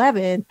September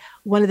 11th,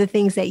 one of the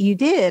things that you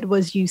did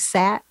was you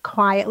sat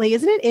quietly.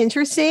 Isn't it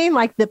interesting?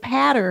 Like the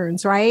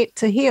patterns, right?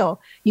 To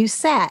heal. You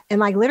sat and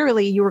like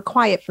literally you were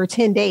quiet for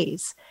 10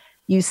 days,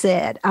 you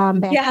said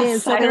back then.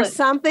 So there's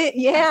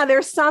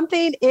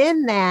something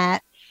in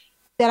that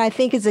I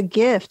think is a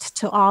gift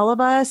to all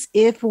of us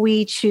if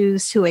we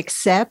choose to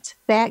accept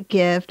that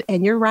gift.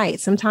 And you're right.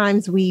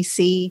 Sometimes we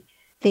see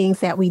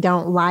things that we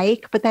don't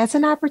like, but that's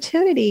an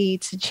opportunity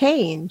to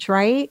change,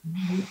 right?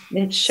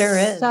 It sure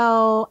is.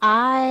 So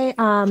I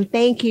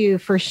thank you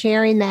for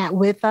sharing that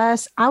with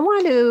us. I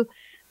want to,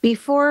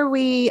 before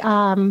we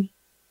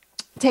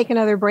take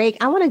another break,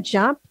 I want to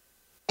jump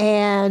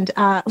and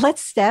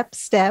let's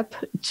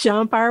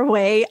jump our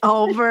way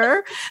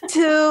over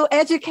to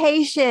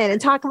education and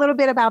talk a little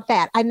bit about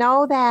that. I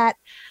know that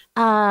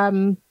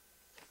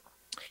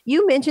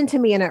you mentioned to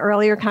me in an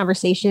earlier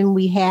conversation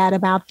we had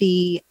about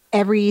the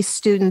Every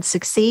Student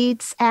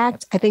Succeeds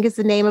Act, I think is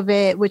the name of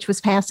it, which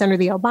was passed under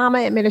the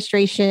Obama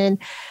administration.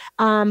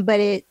 But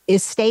it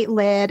is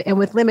state-led and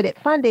with limited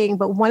funding.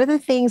 But one of the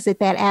things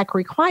that act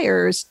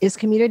requires is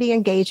community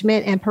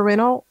engagement and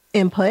parental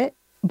input.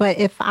 But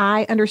if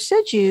I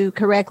understood you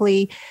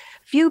correctly,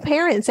 few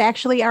parents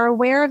actually are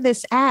aware of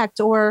this act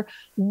or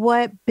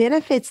what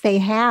benefits they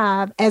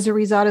have as a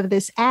result of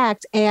this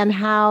act and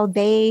how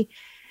they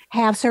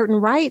have certain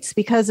rights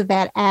because of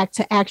that act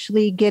to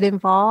actually get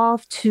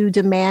involved to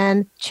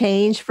demand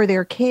change for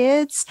their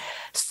kids.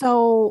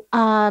 So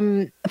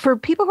for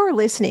people who are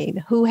listening,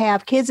 who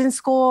have kids in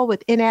school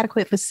with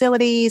inadequate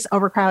facilities,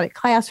 overcrowded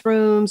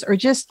classrooms, or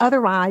just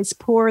otherwise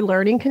poor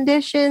learning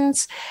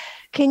conditions,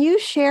 can you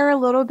share a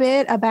little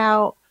bit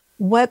about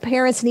what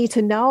parents need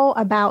to know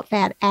about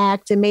that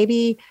act and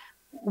maybe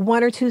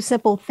one or two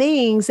simple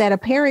things that a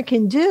parent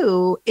can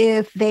do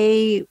if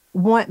they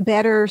want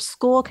better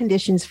school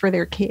conditions for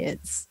their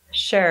kids?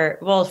 Sure.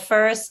 Well,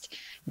 first,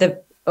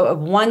 the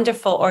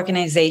wonderful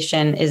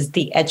organization is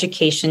the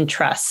Education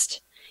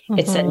Trust. Mm-hmm.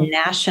 It's a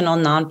national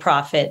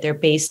nonprofit. They're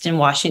based in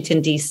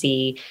Washington,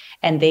 D.C.,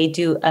 and they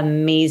do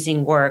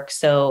amazing work.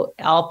 So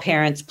all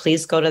parents,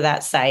 please go to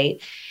that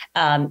site.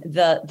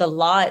 The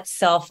law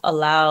itself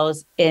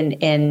allows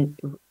in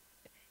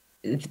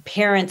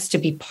parents to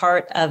be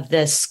part of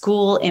the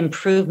school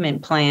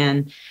improvement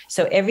plan.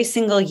 So every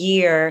single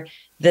year,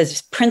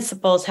 the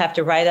principals have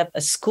to write up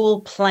a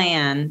school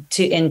plan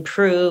to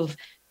improve,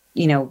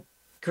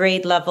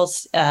 grade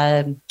levels.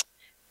 What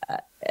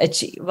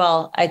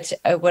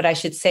I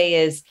should say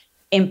is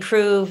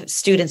improve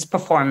students'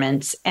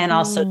 performance and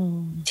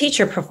also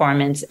teacher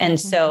performance. And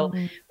so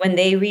when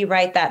they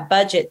rewrite that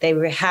budget, they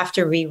have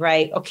to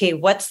rewrite, okay,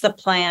 what's the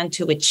plan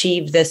to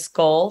achieve this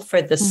goal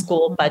for the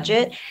school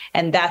budget?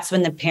 And that's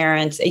when the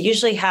parents, it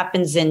usually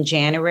happens in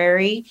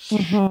January.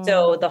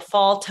 So the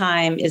fall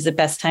time is the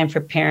best time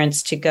for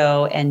parents to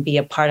go and be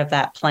a part of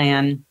that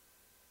plan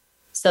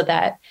so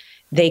that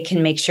they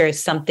can make sure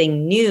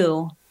something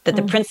new, that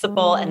the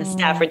principal and the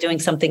staff are doing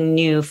something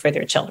new for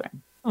their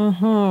children.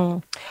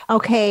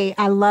 Okay,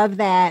 I love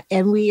that.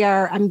 And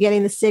I'm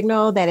getting the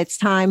signal that it's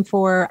time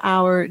for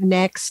our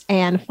next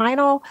and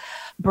final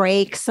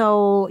break.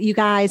 So you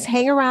guys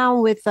hang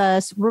around with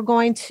us. We're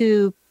going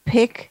to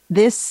pick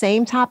this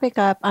same topic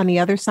up on the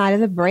other side of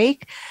the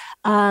break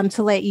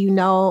to let you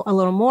know a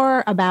little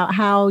more about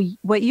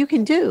what you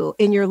can do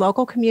in your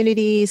local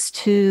communities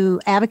to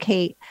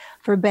advocate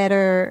for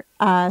better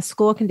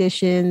school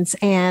conditions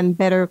and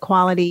better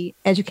quality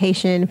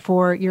education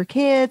for your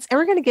kids. And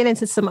we're going to get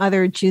into some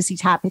other juicy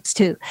topics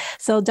too.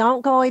 So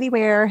don't go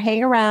anywhere.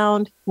 Hang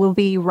around. We'll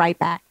be right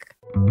back.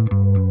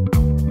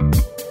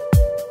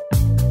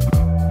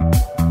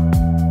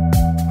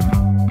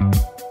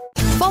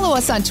 Follow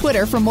us on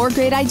Twitter for more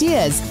great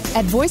ideas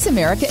at Voice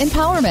America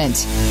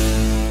Empowerment.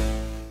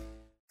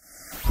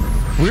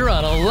 We're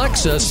on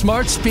Alexa,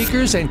 smart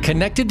speakers, and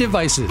connected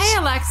devices. Hey,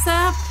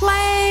 Alexa,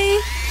 play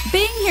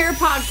Being Here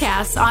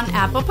podcast on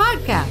Apple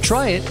Podcasts.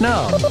 Try it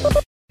now.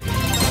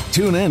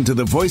 Tune in to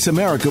the Voice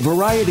America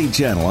Variety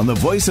channel on the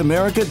Voice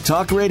America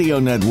Talk Radio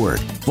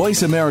Network.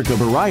 Voice America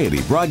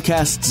Variety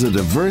broadcasts a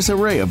diverse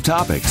array of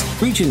topics,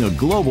 reaching a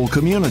global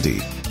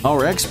community.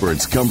 Our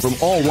experts come from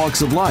all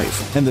walks of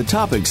life, and the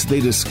topics they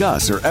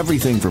discuss are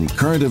everything from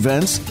current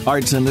events,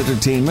 arts and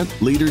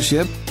entertainment,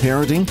 leadership,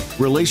 parenting,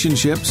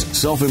 relationships,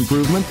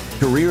 self-improvement,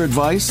 career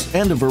advice,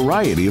 and a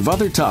variety of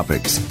other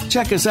topics.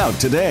 Check us out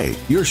today.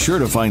 You're sure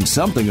to find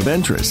something of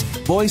interest.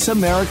 Voice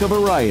America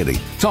Variety.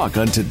 Talk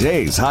on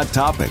today's hot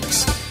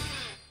topics.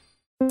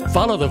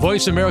 Follow the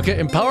Voice America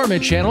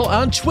Empowerment channel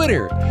on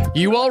Twitter.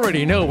 You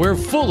already know we're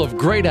full of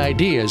great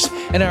ideas,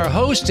 and our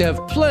hosts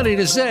have plenty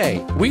to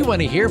say. We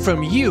want to hear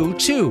from you,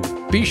 too.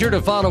 Be sure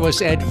to follow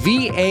us at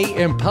VA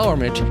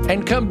Empowerment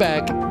and come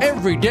back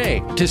every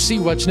day to see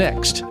what's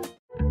next.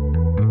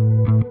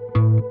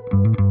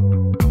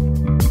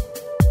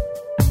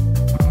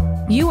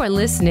 You are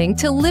listening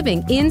to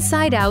Living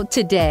Inside Out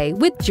Today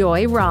with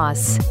Joy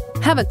Ross.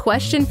 Have a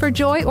question for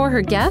Joy or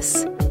her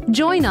guests?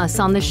 Join us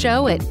on the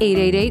show at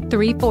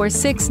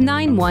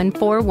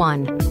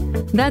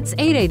 888-346-9141. That's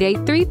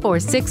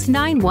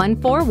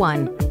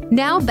 888-346-9141.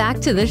 Now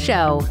back to the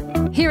show.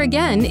 Here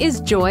again is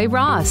Joy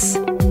Ross.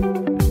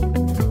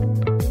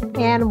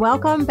 And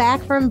welcome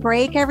back from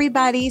break,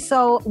 everybody.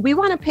 So we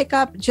want to pick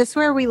up just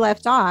where we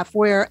left off,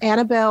 where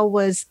Annabel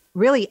was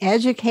really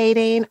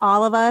educating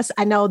all of us.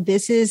 I know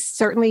this is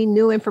certainly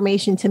new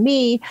information to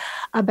me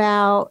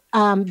about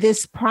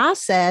this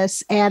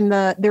process and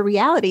the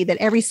reality that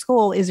every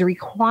school is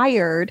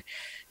required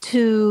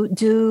to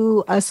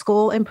do a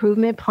school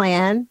improvement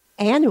plan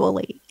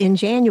annually in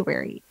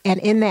January. And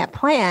in that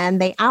plan,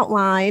 they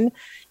outline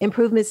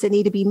improvements that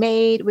need to be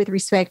made with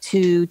respect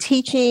to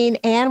teaching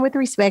and with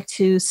respect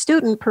to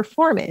student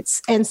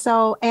performance. And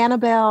so,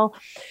 Annabel,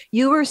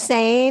 you were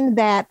saying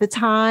that the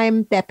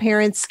time that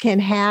parents can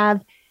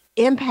have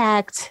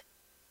impact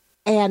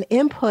and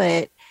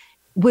input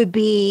would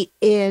be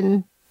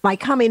in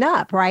coming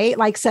up, right?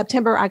 Like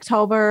September,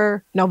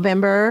 October,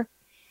 November.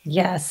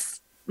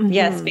 Yes.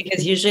 Yes,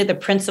 because usually the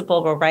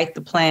principal will write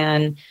the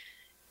plan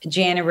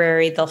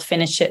January, they'll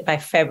finish it by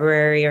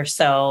February or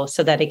so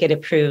that it get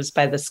approved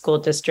by the school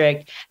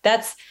district.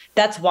 That's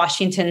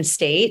Washington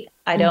State.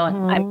 But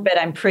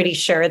I'm pretty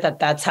sure that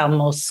that's how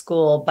most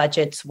school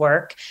budgets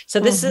work. So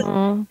this is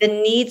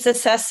the needs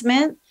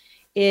assessment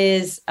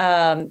is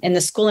in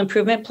the school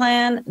improvement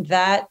plan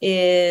that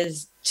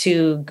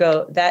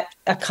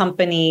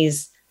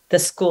accompanies the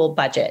school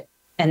budget.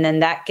 And then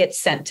that gets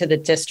sent to the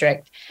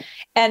district.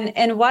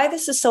 And why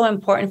this is so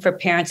important for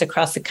parents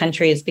across the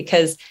country is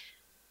because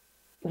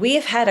we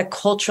have had a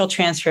cultural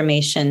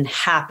transformation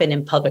happen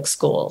in public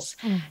schools.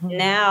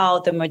 Now,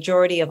 the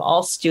majority of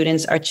all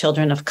students are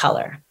children of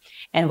color.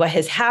 And what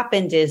has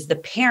happened is the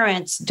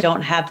parents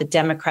don't have the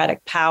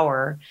democratic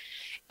power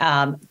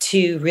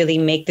to really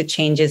make the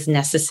changes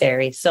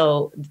necessary.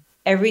 So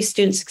every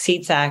Student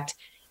Succeeds Act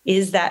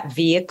is that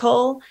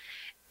vehicle.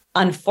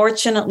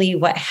 Unfortunately,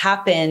 what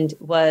happened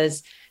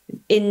was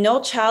in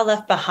No Child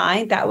Left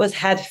Behind, that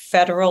had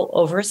federal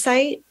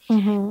oversight.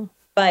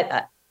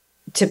 But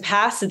to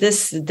pass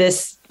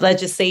this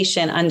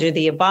legislation under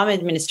the Obama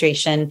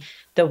administration,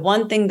 the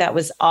one thing that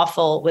was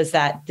awful was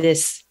that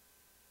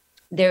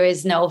there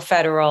is no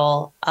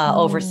federal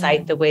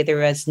oversight the way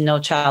there is No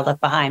Child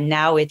Left Behind.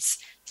 Now it's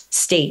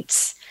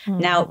states.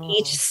 Now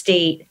each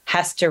state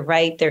has to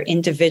write their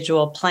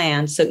individual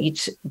plan. So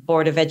each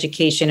Board of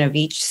Education of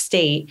each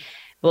state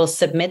will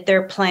submit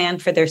their plan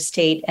for their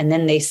state, and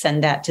then they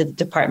send that to the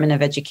Department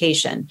of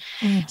Education.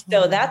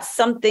 So that's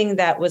something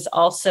that was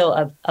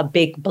also a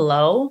big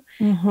blow,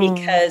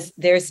 because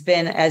there's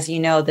been, as you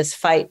know, this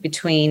fight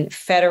between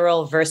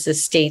federal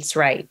versus states'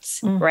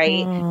 rights,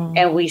 right?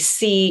 And we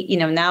see,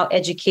 now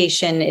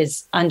education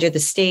is under the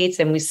states,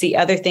 and we see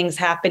other things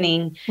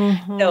happening.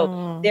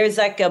 So there's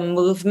like a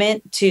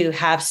movement to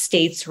have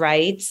states'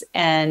 rights.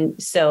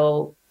 And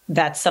so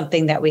that's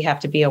something that we have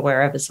to be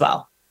aware of as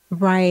well.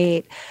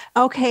 Right.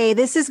 Okay.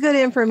 This is good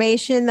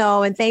information,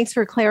 though. And thanks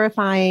for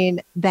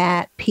clarifying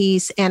that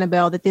piece,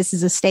 Annabelle, that this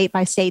is a state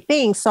by state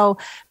thing. So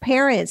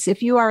parents,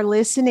 if you are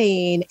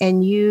listening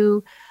and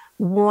you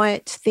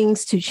want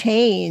things to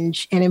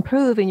change and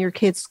improve in your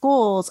kids'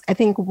 schools, I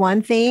think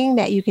one thing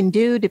that you can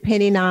do,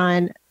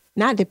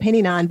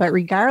 but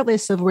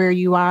regardless of where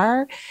you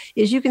are,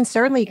 is you can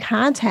certainly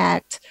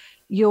contact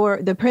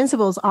the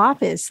principal's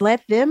office.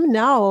 Let them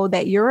know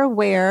that you're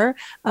aware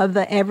of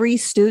the Every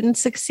Student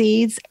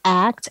Succeeds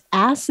Act.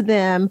 Ask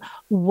them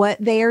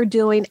what they are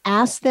doing.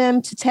 Ask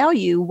them to tell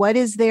you what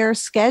is their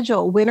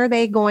schedule. When are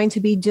they going to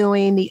be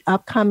doing the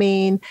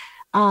upcoming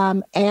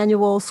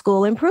annual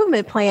school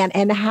improvement plan,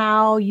 and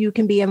how you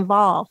can be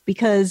involved,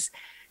 because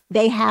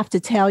they have to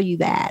tell you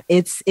that.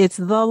 It's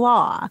the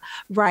law,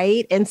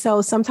 right? And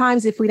so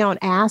sometimes if we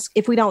don't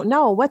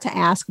know what to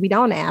ask, we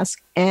don't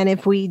ask. And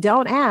if we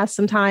don't ask,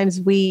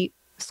 sometimes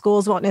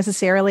schools won't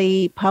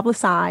necessarily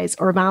publicize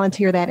or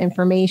volunteer that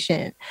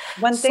information.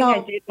 One thing I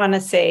did want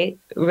to say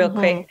real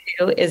quick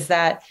too is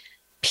that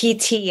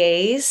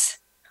PTAs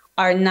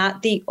are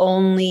not the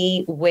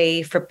only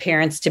way for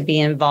parents to be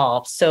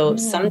involved. So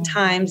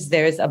sometimes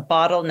there's a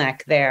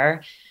bottleneck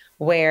there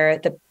where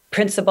the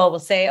principal will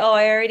say, "Oh,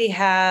 I already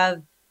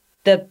have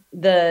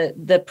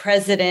the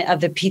president of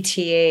the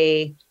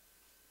PTA,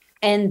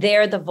 and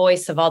they're the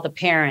voice of all the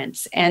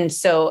parents." And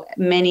so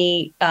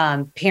many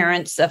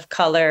parents of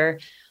color,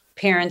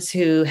 parents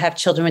who have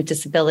children with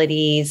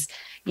disabilities,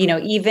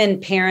 even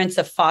parents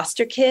of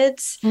foster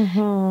kids,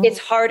 it's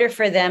harder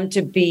for them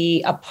to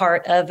be a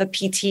part of a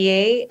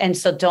PTA. And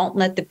so don't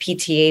let the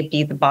PTA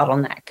be the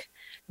bottleneck.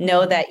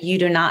 Know that you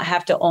do not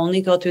have to only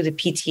go through the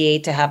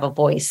PTA to have a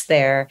voice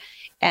there.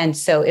 And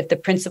so if the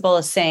principal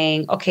is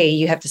saying, okay,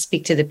 you have to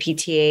speak to the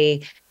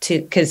PTA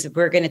because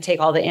we're going to take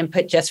all the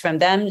input just from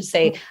them, to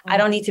say, I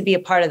don't need to be a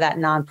part of that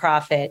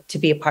nonprofit to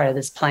be a part of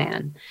this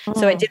plan.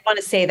 So I did want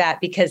to say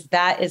that, because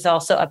that is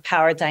also a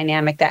power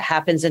dynamic that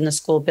happens in the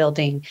school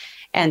building.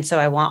 And so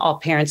I want all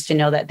parents to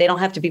know that they don't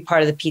have to be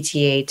part of the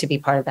PTA to be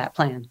part of that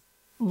plan.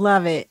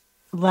 Love it.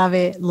 Love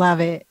it.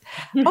 Love it.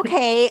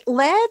 Okay,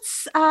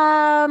 let's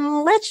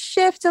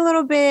shift a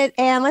little bit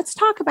and let's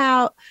talk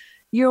about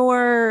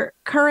your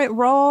current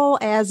role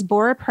as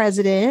board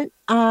president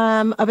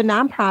of a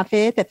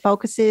nonprofit that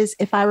focuses,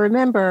 if I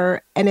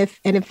remember, and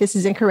if this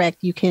is incorrect,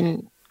 you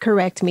can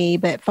correct me,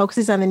 but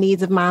focuses on the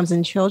needs of moms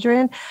and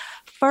children.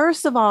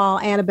 First of all,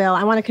 Annabelle,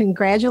 I want to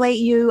congratulate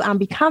you on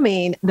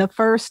becoming the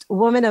first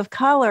woman of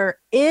color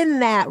in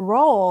that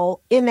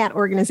role in that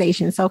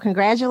organization. So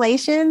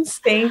congratulations.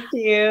 Thank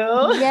you.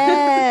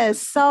 Yes.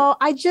 So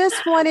I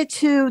just wanted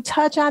to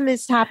touch on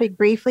this topic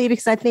briefly,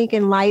 because I think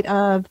in light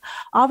of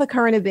all the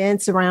current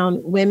events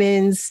around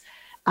women's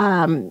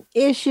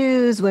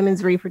issues,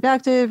 women's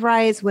reproductive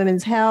rights,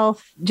 women's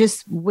health,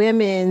 just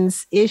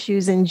women's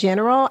issues in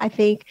general, I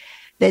think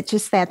that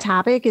just that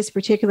topic is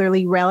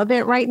particularly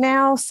relevant right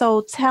now.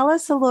 So tell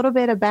us a little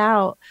bit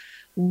about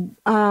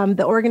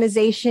the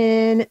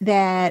organization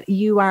that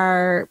you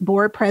are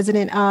board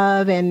president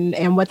of,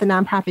 and what the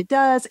nonprofit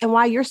does, and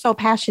why you're so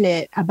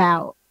passionate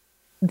about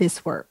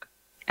this work.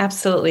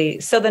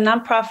 Absolutely. So the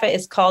nonprofit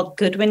is called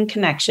Goodwin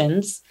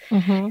Connections.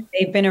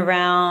 They've been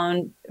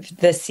around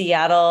the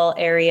Seattle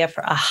area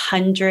for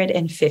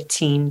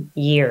 115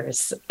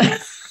 years.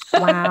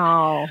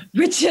 Wow.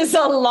 Which is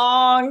a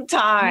long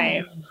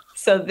time.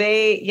 So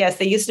they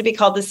used to be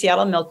called the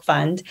Seattle Milk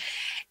Fund,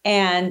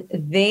 and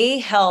they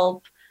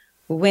help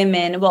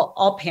women, well,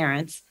 all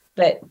parents,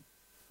 but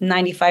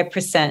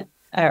 95%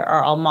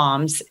 are all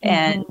moms.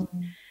 And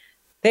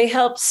they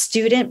help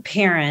student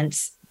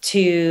parents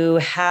to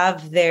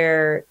have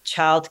their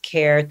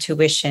childcare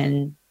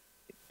tuition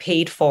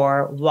paid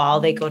for while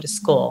they go to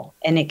school.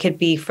 And it could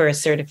be for a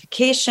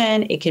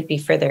certification, it could be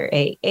for their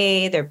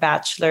AA, their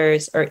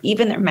bachelor's, or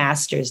even their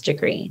master's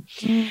degree.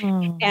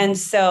 And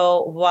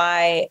so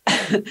I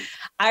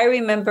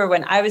remember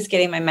when I was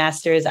getting my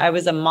master's, I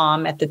was a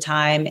mom at the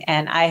time,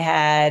 and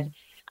I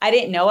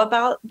didn't know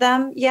about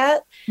them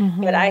yet,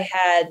 but I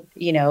had,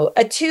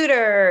 a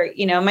tutor,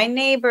 my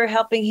neighbor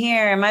helping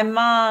here, my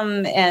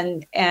mom,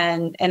 and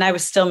I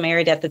was still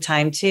married at the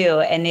time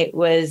too. And it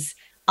was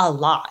a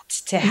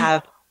lot to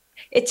have.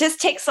 It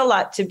just takes a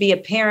lot to be a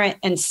parent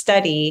and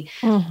study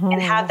and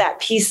have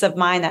that peace of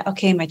mind that,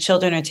 okay, my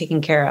children are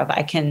taken care of.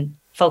 I can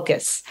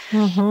focus.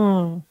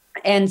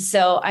 And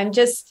so I'm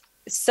just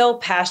so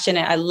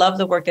passionate. I love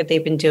the work that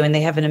they've been doing. They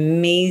have an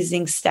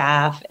amazing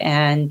staff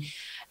and,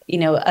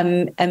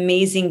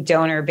 amazing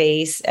donor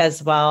base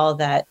as well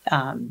that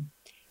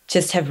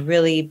just have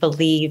really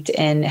believed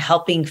in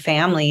helping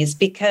families,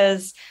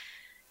 because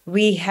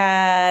we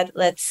had,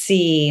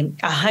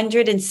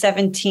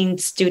 117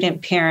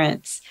 student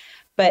parents,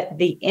 but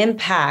the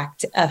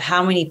impact of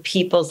how many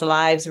people's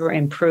lives were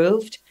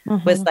improved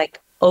was like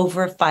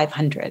over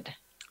 500.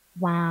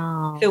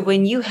 Wow. So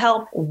when you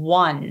help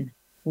one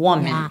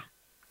woman,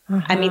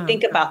 I mean,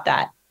 think about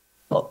that.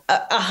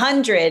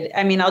 100,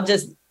 I mean, I'll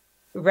just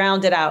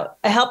round it out.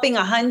 Helping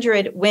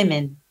 100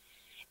 women,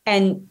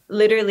 and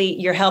literally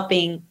you're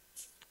helping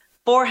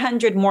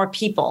 400 more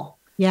people.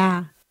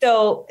 Yeah.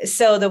 So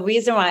the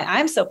reason why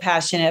I'm so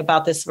passionate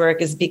about this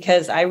work is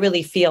because I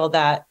really feel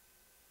that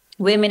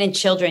women and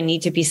children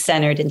need to be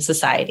centered in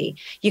society.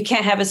 You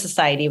can't have a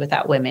society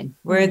without women.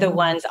 We're the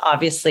ones,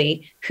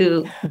 obviously,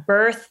 who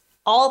birth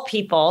all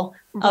people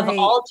of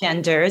all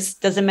genders.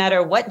 Doesn't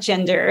matter what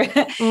gender.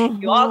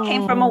 You all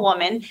came from a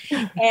woman.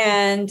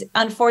 And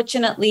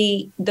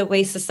unfortunately, the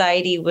way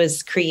society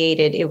was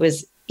created, it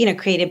was,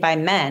 created by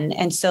men.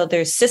 And so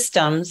there's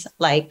systems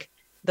like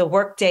the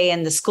work day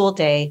and the school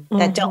day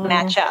that don't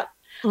match up.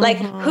 Like,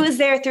 who's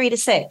there 3 to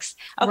 6?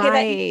 Okay,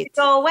 that needs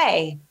to go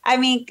away. I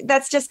mean,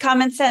 that's just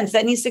common sense.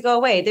 That needs to go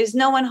away. There's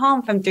no one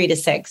home from 3 to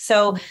 6.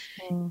 So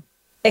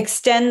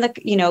extend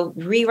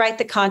rewrite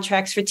the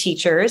contracts for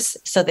teachers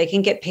so they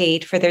can get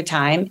paid for their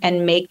time,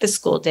 and make the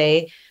school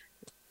day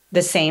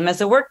the same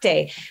as a work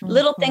day.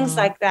 Little things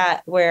like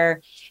that,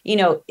 where,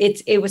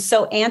 it was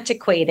so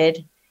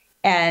antiquated,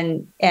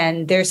 and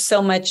there's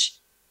so much,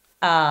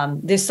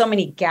 there's so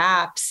many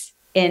gaps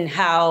in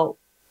how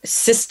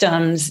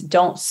systems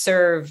don't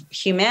serve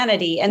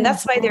humanity. And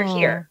that's why they're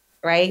here,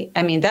 right?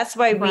 I mean, that's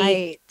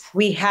why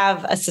we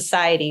have a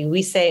society.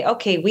 We say,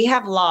 okay, we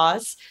have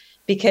laws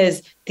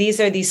because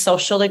these are these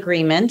social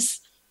agreements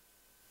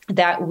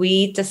that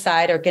we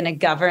decide are going to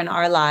govern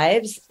our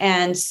lives.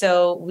 And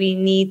so we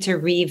need to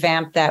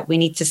revamp that. We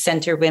need to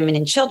center women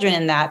and children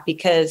in that,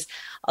 because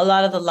a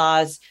lot of the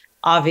laws,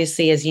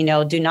 obviously, as you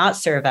know, do not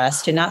serve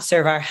us, do not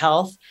serve our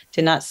health,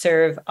 do not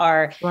serve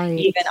our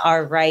even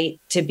our right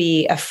to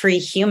be a free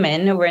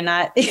human. We're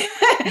not.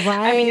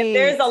 I mean, if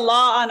there's a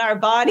law on our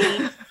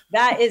body,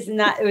 that is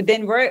not.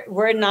 Then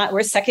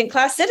we're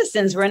second-class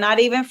citizens. We're not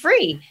even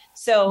free.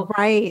 So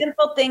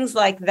simple things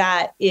like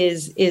that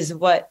is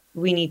what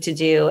we need to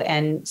do.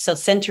 And so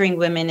centering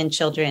women and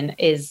children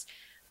is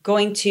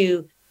going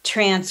to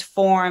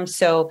transform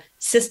so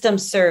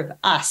systems serve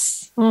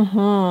us.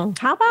 How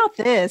about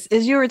this?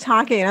 As you were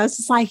talking, I was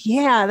just like,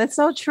 yeah, that's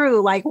so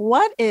true. Like,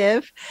 what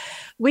if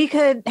we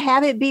could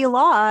have it be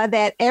law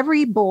that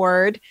every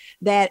board,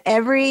 that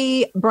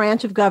every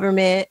branch of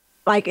government,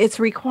 like, it's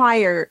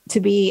required to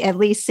be at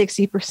least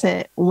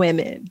 60%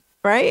 women,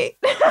 right?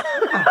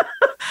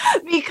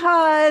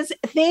 Because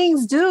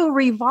things do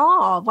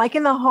revolve, like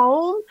in the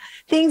home,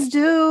 things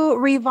do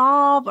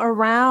revolve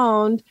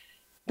around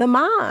the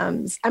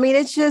moms. I mean,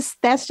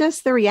 that's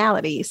just the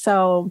reality.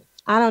 So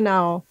I don't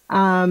know.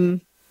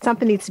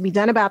 Something needs to be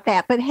done about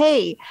that. But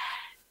hey,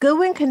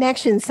 Goodwin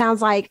Connection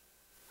sounds like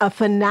a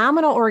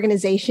phenomenal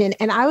organization.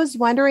 And I was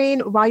wondering,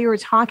 while you were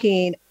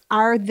talking,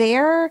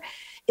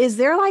 is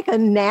there like a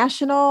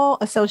national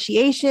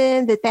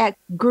association that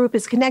group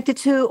is connected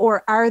to,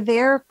 or are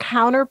there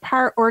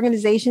counterpart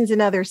organizations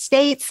in other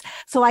states?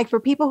 So like for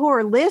people who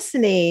are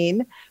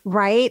listening,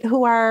 right,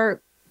 who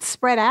are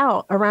spread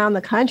out around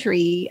the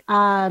country,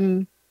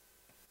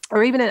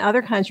 or even in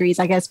other countries,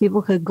 I guess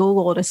people could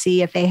Google to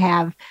see if they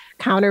have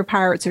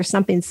counterparts or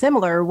something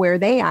similar where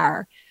they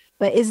are.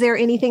 But is there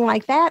anything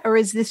like that, or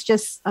is this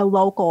just a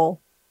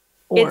local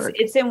org?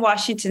 It's in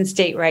Washington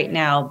State right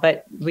now,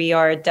 but we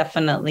are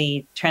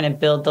definitely trying to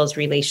build those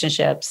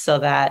relationships so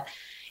that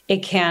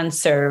it can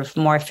serve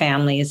more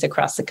families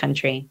across the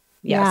country.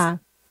 Yes.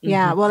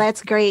 Yeah. Well,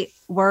 that's great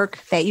work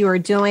that you are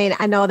doing.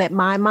 I know that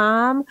my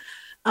mom,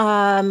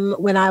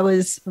 when I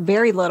was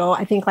very little,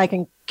 I think like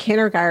in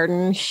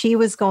kindergarten, she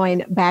was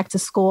going back to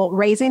school,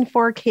 raising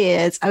 4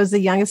 kids. I was the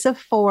youngest of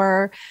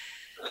 4,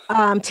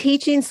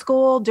 teaching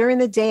school during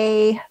the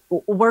day,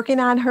 working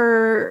on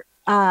her,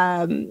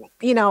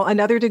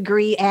 another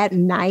degree at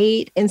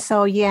night. And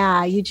so,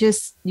 yeah, you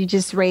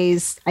just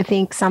raised, I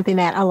think, something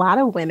that a lot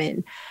of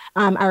women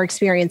are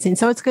experiencing.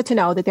 So it's good to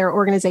know that there are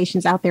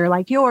organizations out there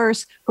like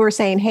yours who are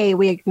saying, hey,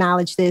 we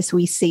acknowledge this,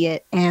 we see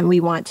it, and we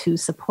want to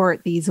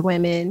support these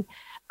women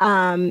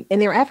in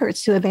their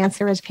efforts to advance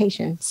their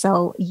education.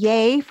 So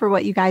yay for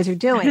what you guys are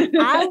doing.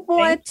 I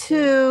want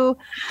to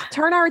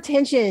turn our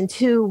attention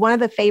to one of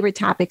the favorite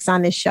topics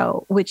on this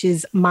show, which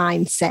is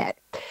mindset.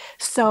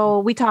 So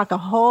we talk a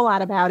whole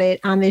lot about it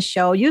on this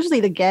show. Usually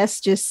the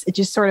guest it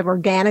just sort of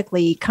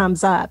organically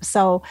comes up.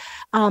 So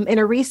in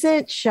a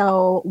recent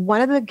show, one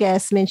of the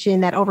guests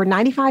mentioned that over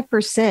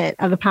 95%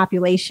 of the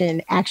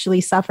population actually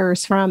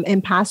suffers from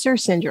imposter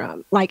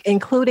syndrome, like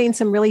including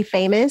some really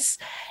famous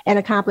and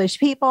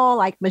accomplished people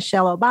like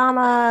Michelle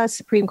Obama,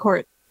 Supreme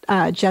Court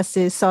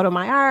Justice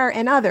Sotomayor,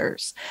 and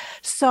others.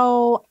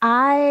 So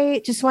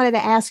I just wanted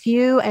to ask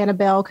you,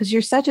 Annabel, because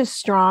you're such a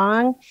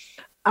strong,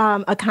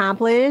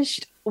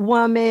 accomplished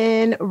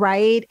woman,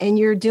 right? And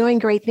you're doing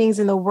great things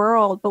in the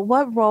world. But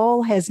what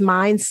role has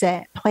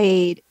mindset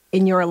played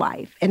in your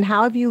life? And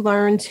how have you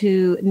learned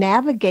to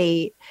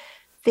navigate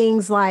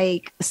things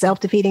like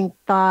self-defeating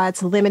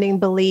thoughts, limiting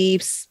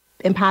beliefs,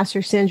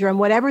 imposter syndrome,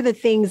 whatever the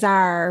things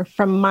are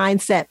from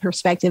mindset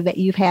perspective that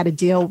you've had to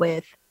deal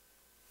with?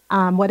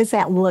 What does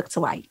that look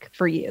like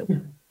for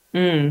you?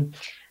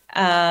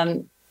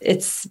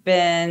 It's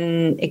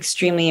been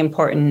extremely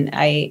important.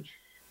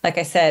 Like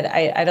I said,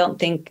 I don't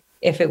think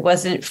if it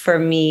wasn't for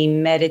me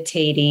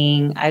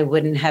meditating, I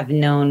wouldn't have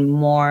known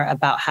more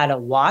about how to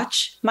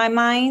watch my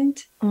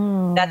mind.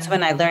 That's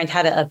when I learned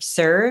how to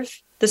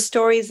observe the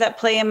stories that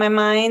play in my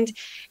mind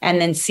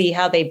and then see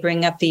how they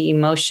bring up the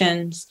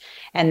emotions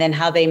and then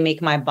how they make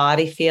my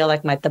body feel,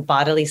 like the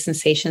bodily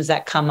sensations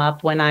that come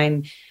up when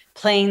I'm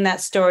playing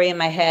that story in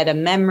my head, a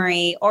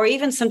memory, or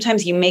even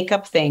sometimes you make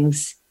up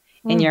things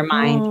in your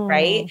mind,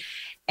 right?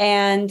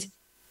 And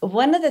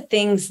one of the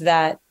things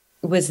that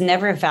was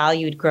never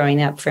valued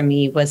growing up for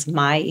me was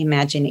my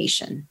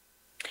imagination.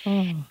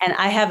 And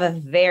I have a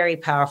very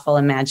powerful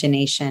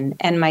imagination,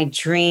 and my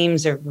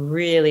dreams are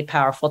really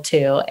powerful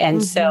too.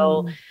 And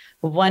so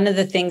one of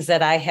the things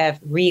that I have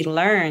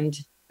relearned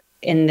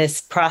in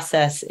this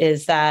process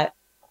is that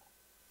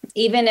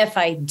even if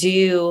I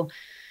do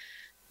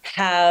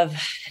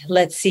have,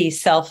 let's see,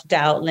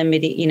 self-doubt,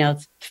 limiting,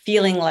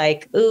 feeling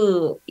like,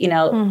 ooh,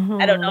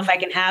 I don't know if I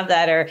can have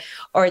that,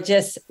 or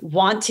just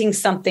wanting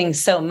something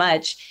so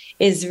much,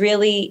 is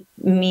really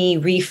me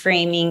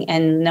reframing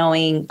and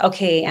knowing,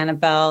 okay,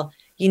 Annabel,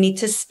 you need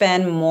to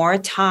spend more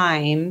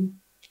time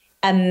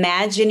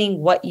imagining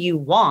what you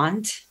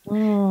want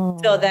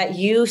so that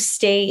you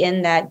stay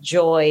in that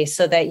joy,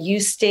 so that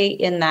you stay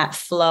in that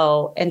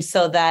flow. And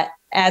so that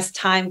as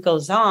time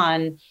goes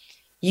on,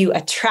 you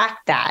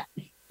attract that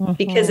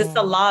because it's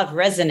the law of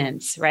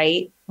resonance,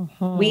 right?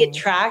 We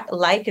attract,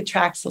 like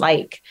attracts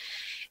like.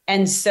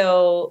 And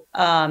so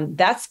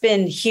that's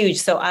been huge.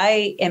 So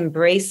I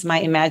embrace my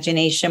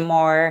imagination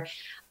more.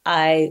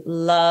 I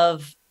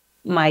love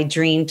my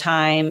dream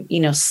time,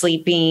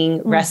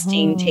 sleeping,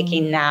 resting,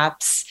 taking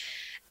naps.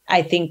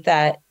 I think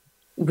that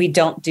we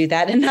don't do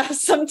that enough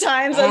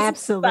sometimes as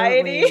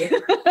society.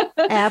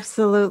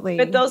 Absolutely.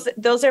 But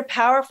those are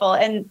powerful.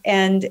 And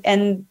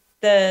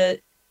the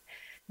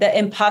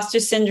imposter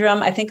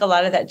syndrome, I think a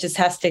lot of that just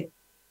has to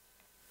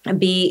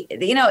be,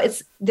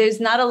 there's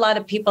not a lot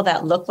of people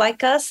that look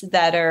like us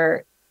that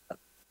are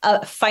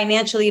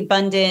financially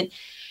abundant,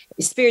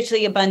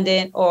 spiritually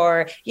abundant,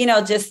 or,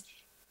 just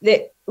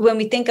that when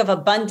we think of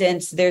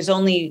abundance, there's a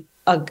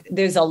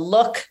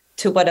look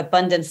to what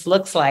abundance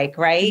looks like,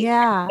 right?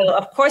 Yeah. So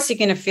of course you're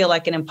going to feel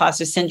like an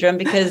imposter syndrome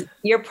because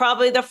you're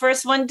probably the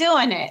first one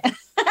doing it.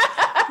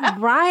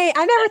 Right.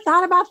 I never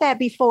thought about that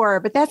before,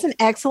 but that's an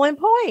excellent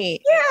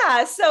point.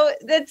 Yeah. So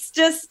that's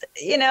just,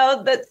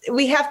 that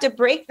we have to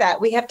break that.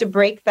 We have to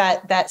break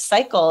that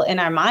cycle in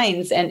our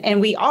minds.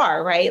 And we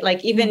are, right?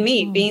 Like even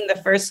me being the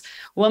first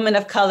woman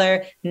of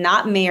color,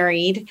 not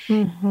married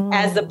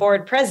as the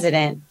board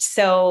president.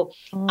 So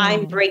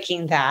I'm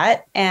breaking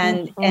that.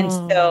 And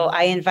so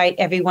I invite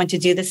everyone to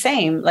do the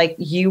same. Like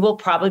you will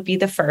probably be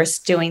the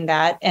first doing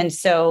that. And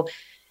so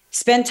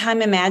spend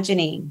time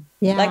imagining.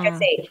 Yeah. Like I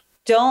say,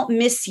 don't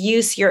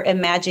misuse your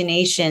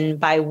imagination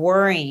by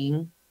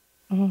worrying.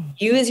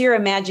 Use your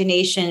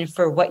imagination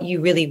for what you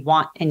really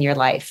want in your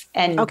life.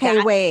 And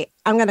wait,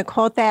 I'm going to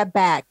quote that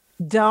back.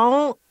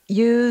 Don't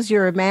use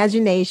your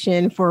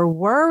imagination for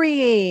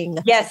worrying.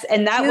 Yes.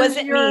 And that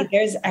wasn't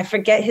me. I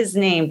forget his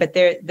name, but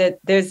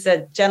there's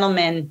a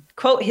gentleman,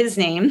 quote his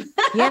name.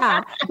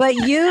 Yeah. But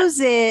use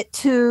it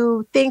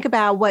to think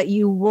about what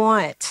you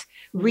want.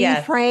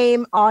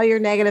 Reframe all your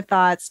negative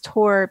thoughts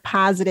toward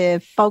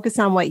positive, focus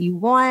on what you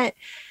want,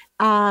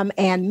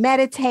 and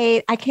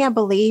meditate. I can't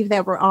believe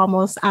that we're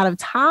almost out of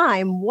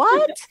time.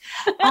 What?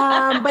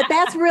 But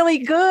that's really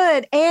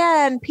good.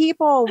 And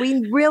people,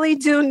 we really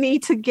do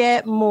need to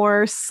get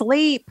more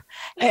sleep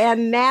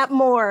and nap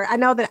more. I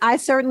know that I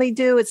certainly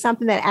do. It's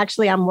something that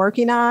actually I'm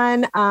working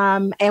on.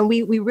 And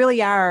we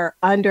really are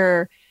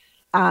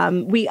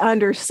we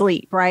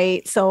undersleep,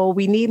 right? So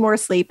we need more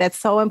sleep. That's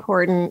so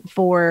important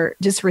for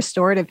just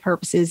restorative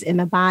purposes in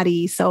the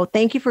body. So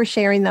thank you for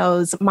sharing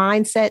those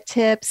mindset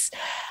tips.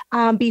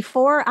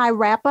 Before I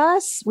wrap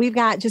us, we've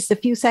got just a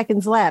few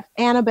seconds left.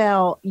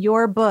 Annabel,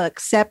 your book,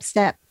 Step,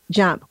 Step,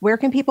 Jump, where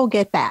can people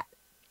get that?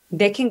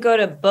 They can go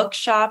to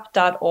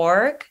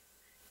bookshop.org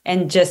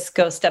and just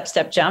go Step,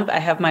 Step, Jump. I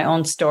have my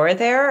own store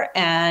there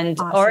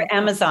or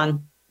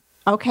Amazon.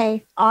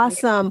 Okay,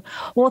 awesome.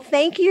 Well,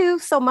 thank you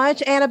so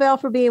much, Annabel,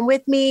 for being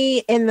with me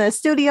in the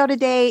studio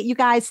today. You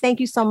guys, thank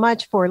you so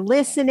much for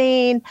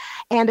listening.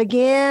 And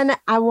again,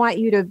 I want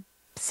you to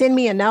send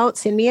me a note,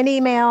 send me an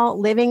email,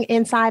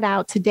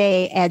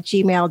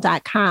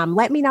 livinginsideouttoday@gmail.com.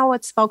 Let me know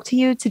what spoke to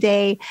you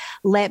today.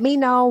 Let me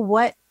know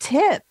what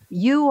tip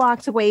you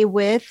walked away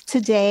with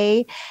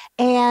today.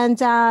 And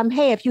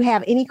hey, if you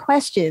have any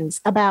questions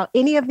about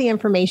any of the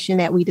information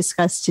that we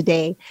discussed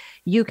today,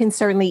 you can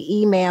certainly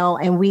email,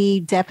 and we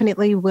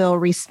definitely will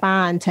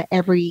respond to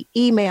every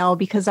email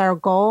because our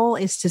goal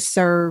is to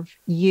serve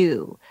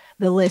you,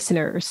 the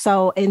listeners.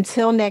 So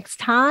until next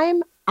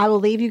time, I will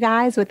leave you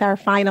guys with our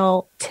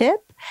final tip.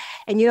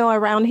 And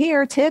around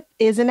here, TIP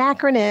is an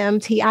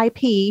acronym,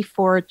 TIP,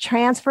 for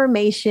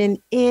Transformation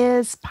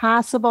is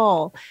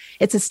Possible.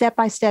 It's a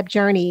step-by-step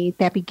journey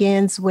that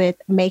begins with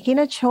making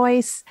a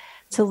choice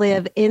to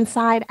live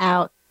inside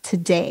out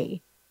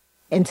today.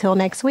 Until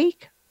next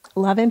week,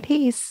 love and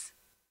peace.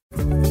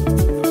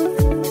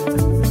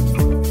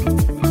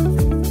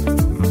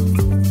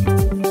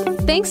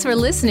 Thanks for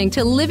listening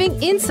to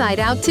Living Inside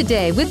Out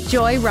Today with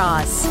Joy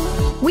Ross.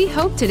 We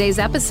hope today's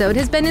episode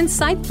has been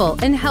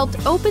insightful and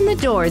helped open the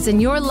doors in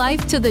your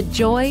life to the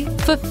joy,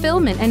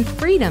 fulfillment, and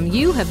freedom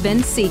you have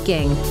been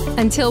seeking.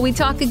 Until we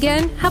talk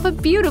again, have a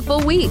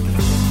beautiful week.